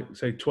for like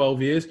say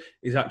 12 years,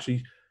 is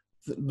actually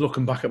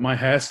looking back at my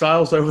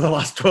hairstyles over the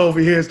last 12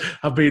 years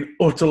have been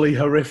utterly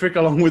horrific,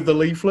 along with the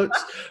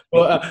leaflets.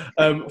 But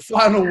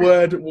final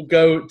word will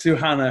go to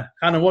Hannah.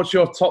 Hannah, what's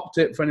your top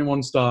tip for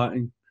anyone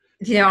starting?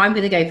 I'm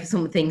going to go for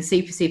something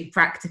super, super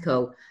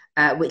practical,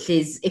 which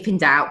is, if in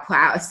doubt, put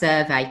out a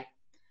survey.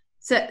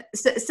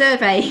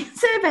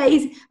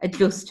 Surveys are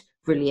just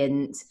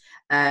brilliant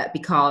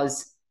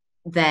because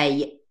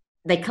they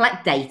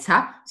collect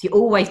data. So you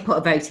always put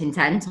a vote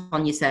intent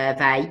on your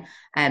survey.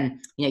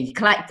 You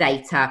collect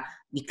data,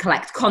 you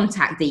collect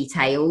contact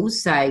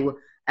details. So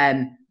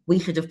we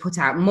should have put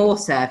out more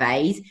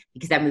surveys,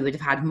 because then we would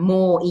have had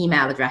more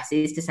email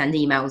addresses to send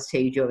emails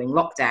to during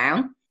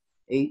lockdown.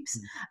 Oops.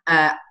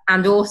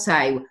 And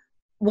also,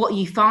 what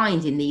you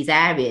find in these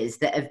areas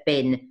that have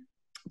been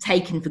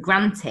taken for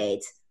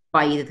granted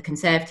by either the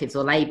Conservatives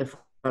or Labour for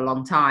a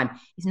long time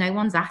is no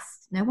one's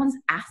asked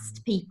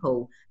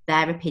people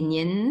their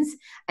opinions.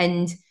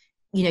 And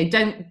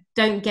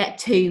don't get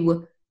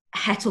too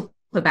het up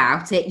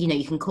about it.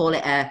 You can call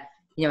it a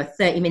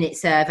 30-minute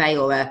survey,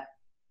 or a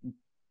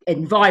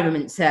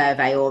environment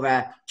survey, or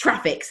a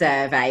traffic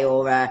survey,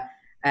 or a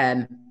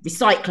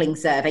recycling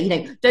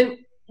survey.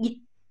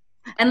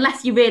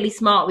 Unless you're really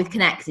smart with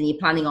Connect and you're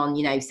planning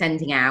on,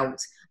 sending out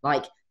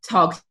like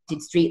targeted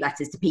street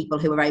letters to people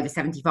who are over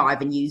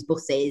 75 and use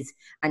buses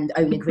and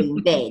own a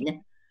green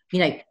bin,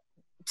 to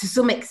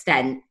some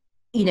extent,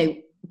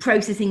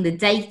 processing the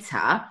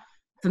data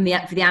for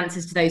the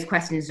answers to those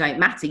questions don't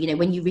matter.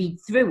 When you read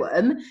through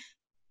them,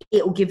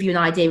 it will give you an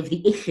idea of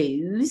the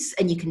issues,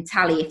 and you can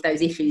tally if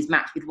those issues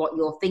match with what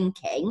you're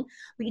thinking.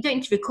 But you don't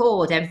need to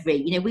record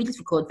we just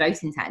record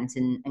vote intent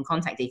and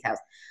contact details.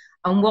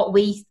 And what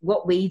we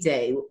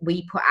do,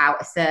 we put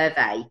out a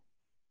survey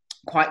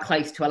quite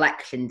close to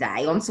election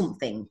day on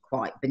something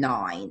quite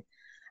benign.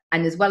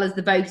 And as well as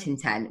the vote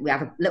intent, we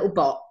have a little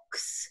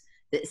box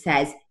that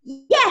says,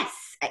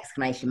 yes, !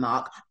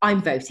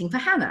 I'm voting for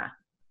Hannah.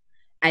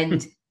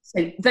 And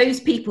so those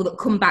people that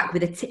come back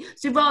with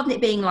so rather than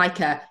it being like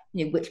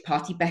which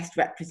party best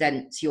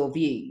represents your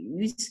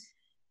views,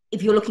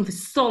 if you're looking for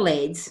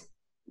solid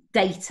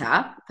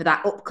data for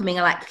that upcoming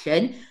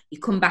election, you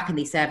come back and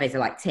these surveys are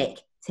like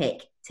tick,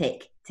 tick,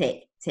 tick,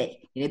 tick,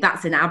 tick.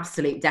 That's an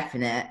absolute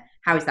definite.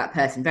 How is that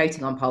person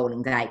voting on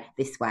polling day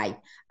this way?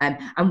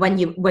 And when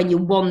you're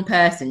one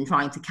person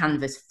trying to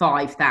canvass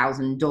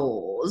 5,000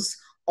 doors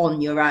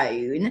on your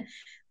own,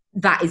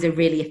 that is a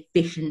really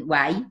efficient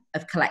way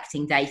of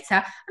collecting data.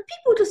 And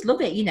people just love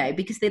it,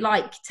 because they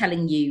like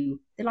telling you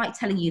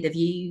the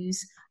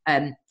views.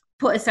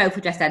 Put a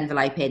self-addressed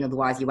envelope in,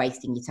 otherwise you're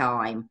wasting your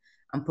time.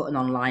 And put an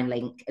online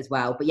link as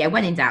well. But yeah,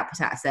 when in doubt,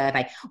 put out a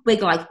survey. We're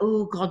like,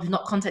 oh God, we've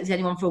not contacted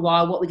anyone for a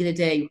while. What are we going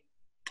to do?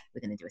 We're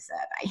going to do a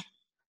survey.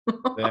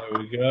 There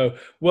we go.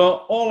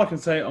 Well, all I can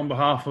say on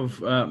behalf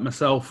of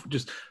myself,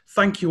 just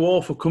thank you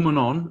all for coming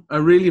on. I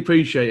really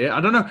appreciate it.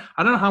 I don't know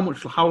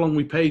how long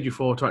we paid you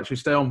for to actually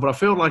stay on, but I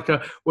feel like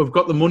we've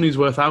got the money's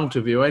worth out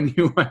of you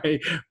anyway.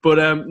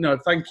 But no,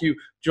 thank you,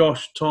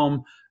 Josh,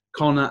 Tom,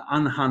 Connor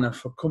and Hannah,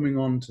 for coming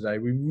on today.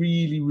 We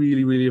really,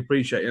 really, really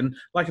appreciate it. And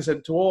like I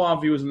said, to all our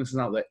viewers and listeners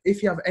out there,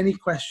 if you have any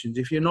questions,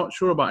 if you're not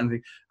sure about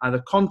anything,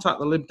 either contact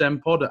the Lib Dem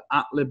Pod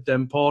at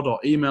LibDemPod, or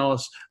email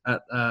us at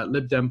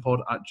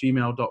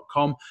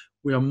libdempod@gmail.com.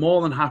 We are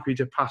more than happy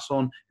to pass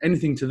on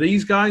anything to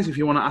these guys if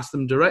you want to ask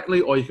them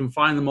directly, or you can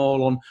find them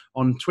all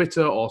on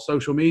Twitter or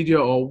social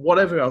media or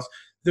whatever else.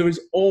 There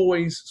is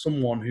always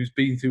someone who's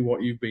been through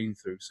what you've been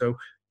through. So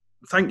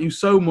thank you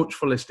so much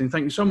for listening.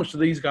 Thank you so much to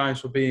these guys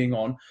for being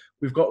on.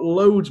 We've got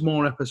loads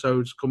more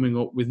episodes coming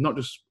up with not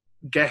just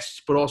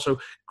guests, but also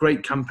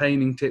great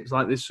campaigning tips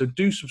like this. So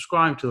do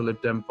subscribe to the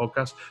Lib Dem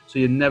Podcast so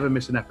you never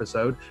miss an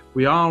episode.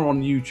 We are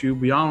on YouTube,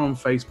 we are on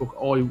Facebook,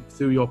 or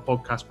through your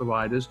podcast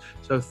providers.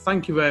 So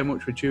thank you very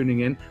much for tuning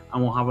in,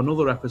 and we'll have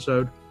another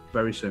episode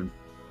very soon.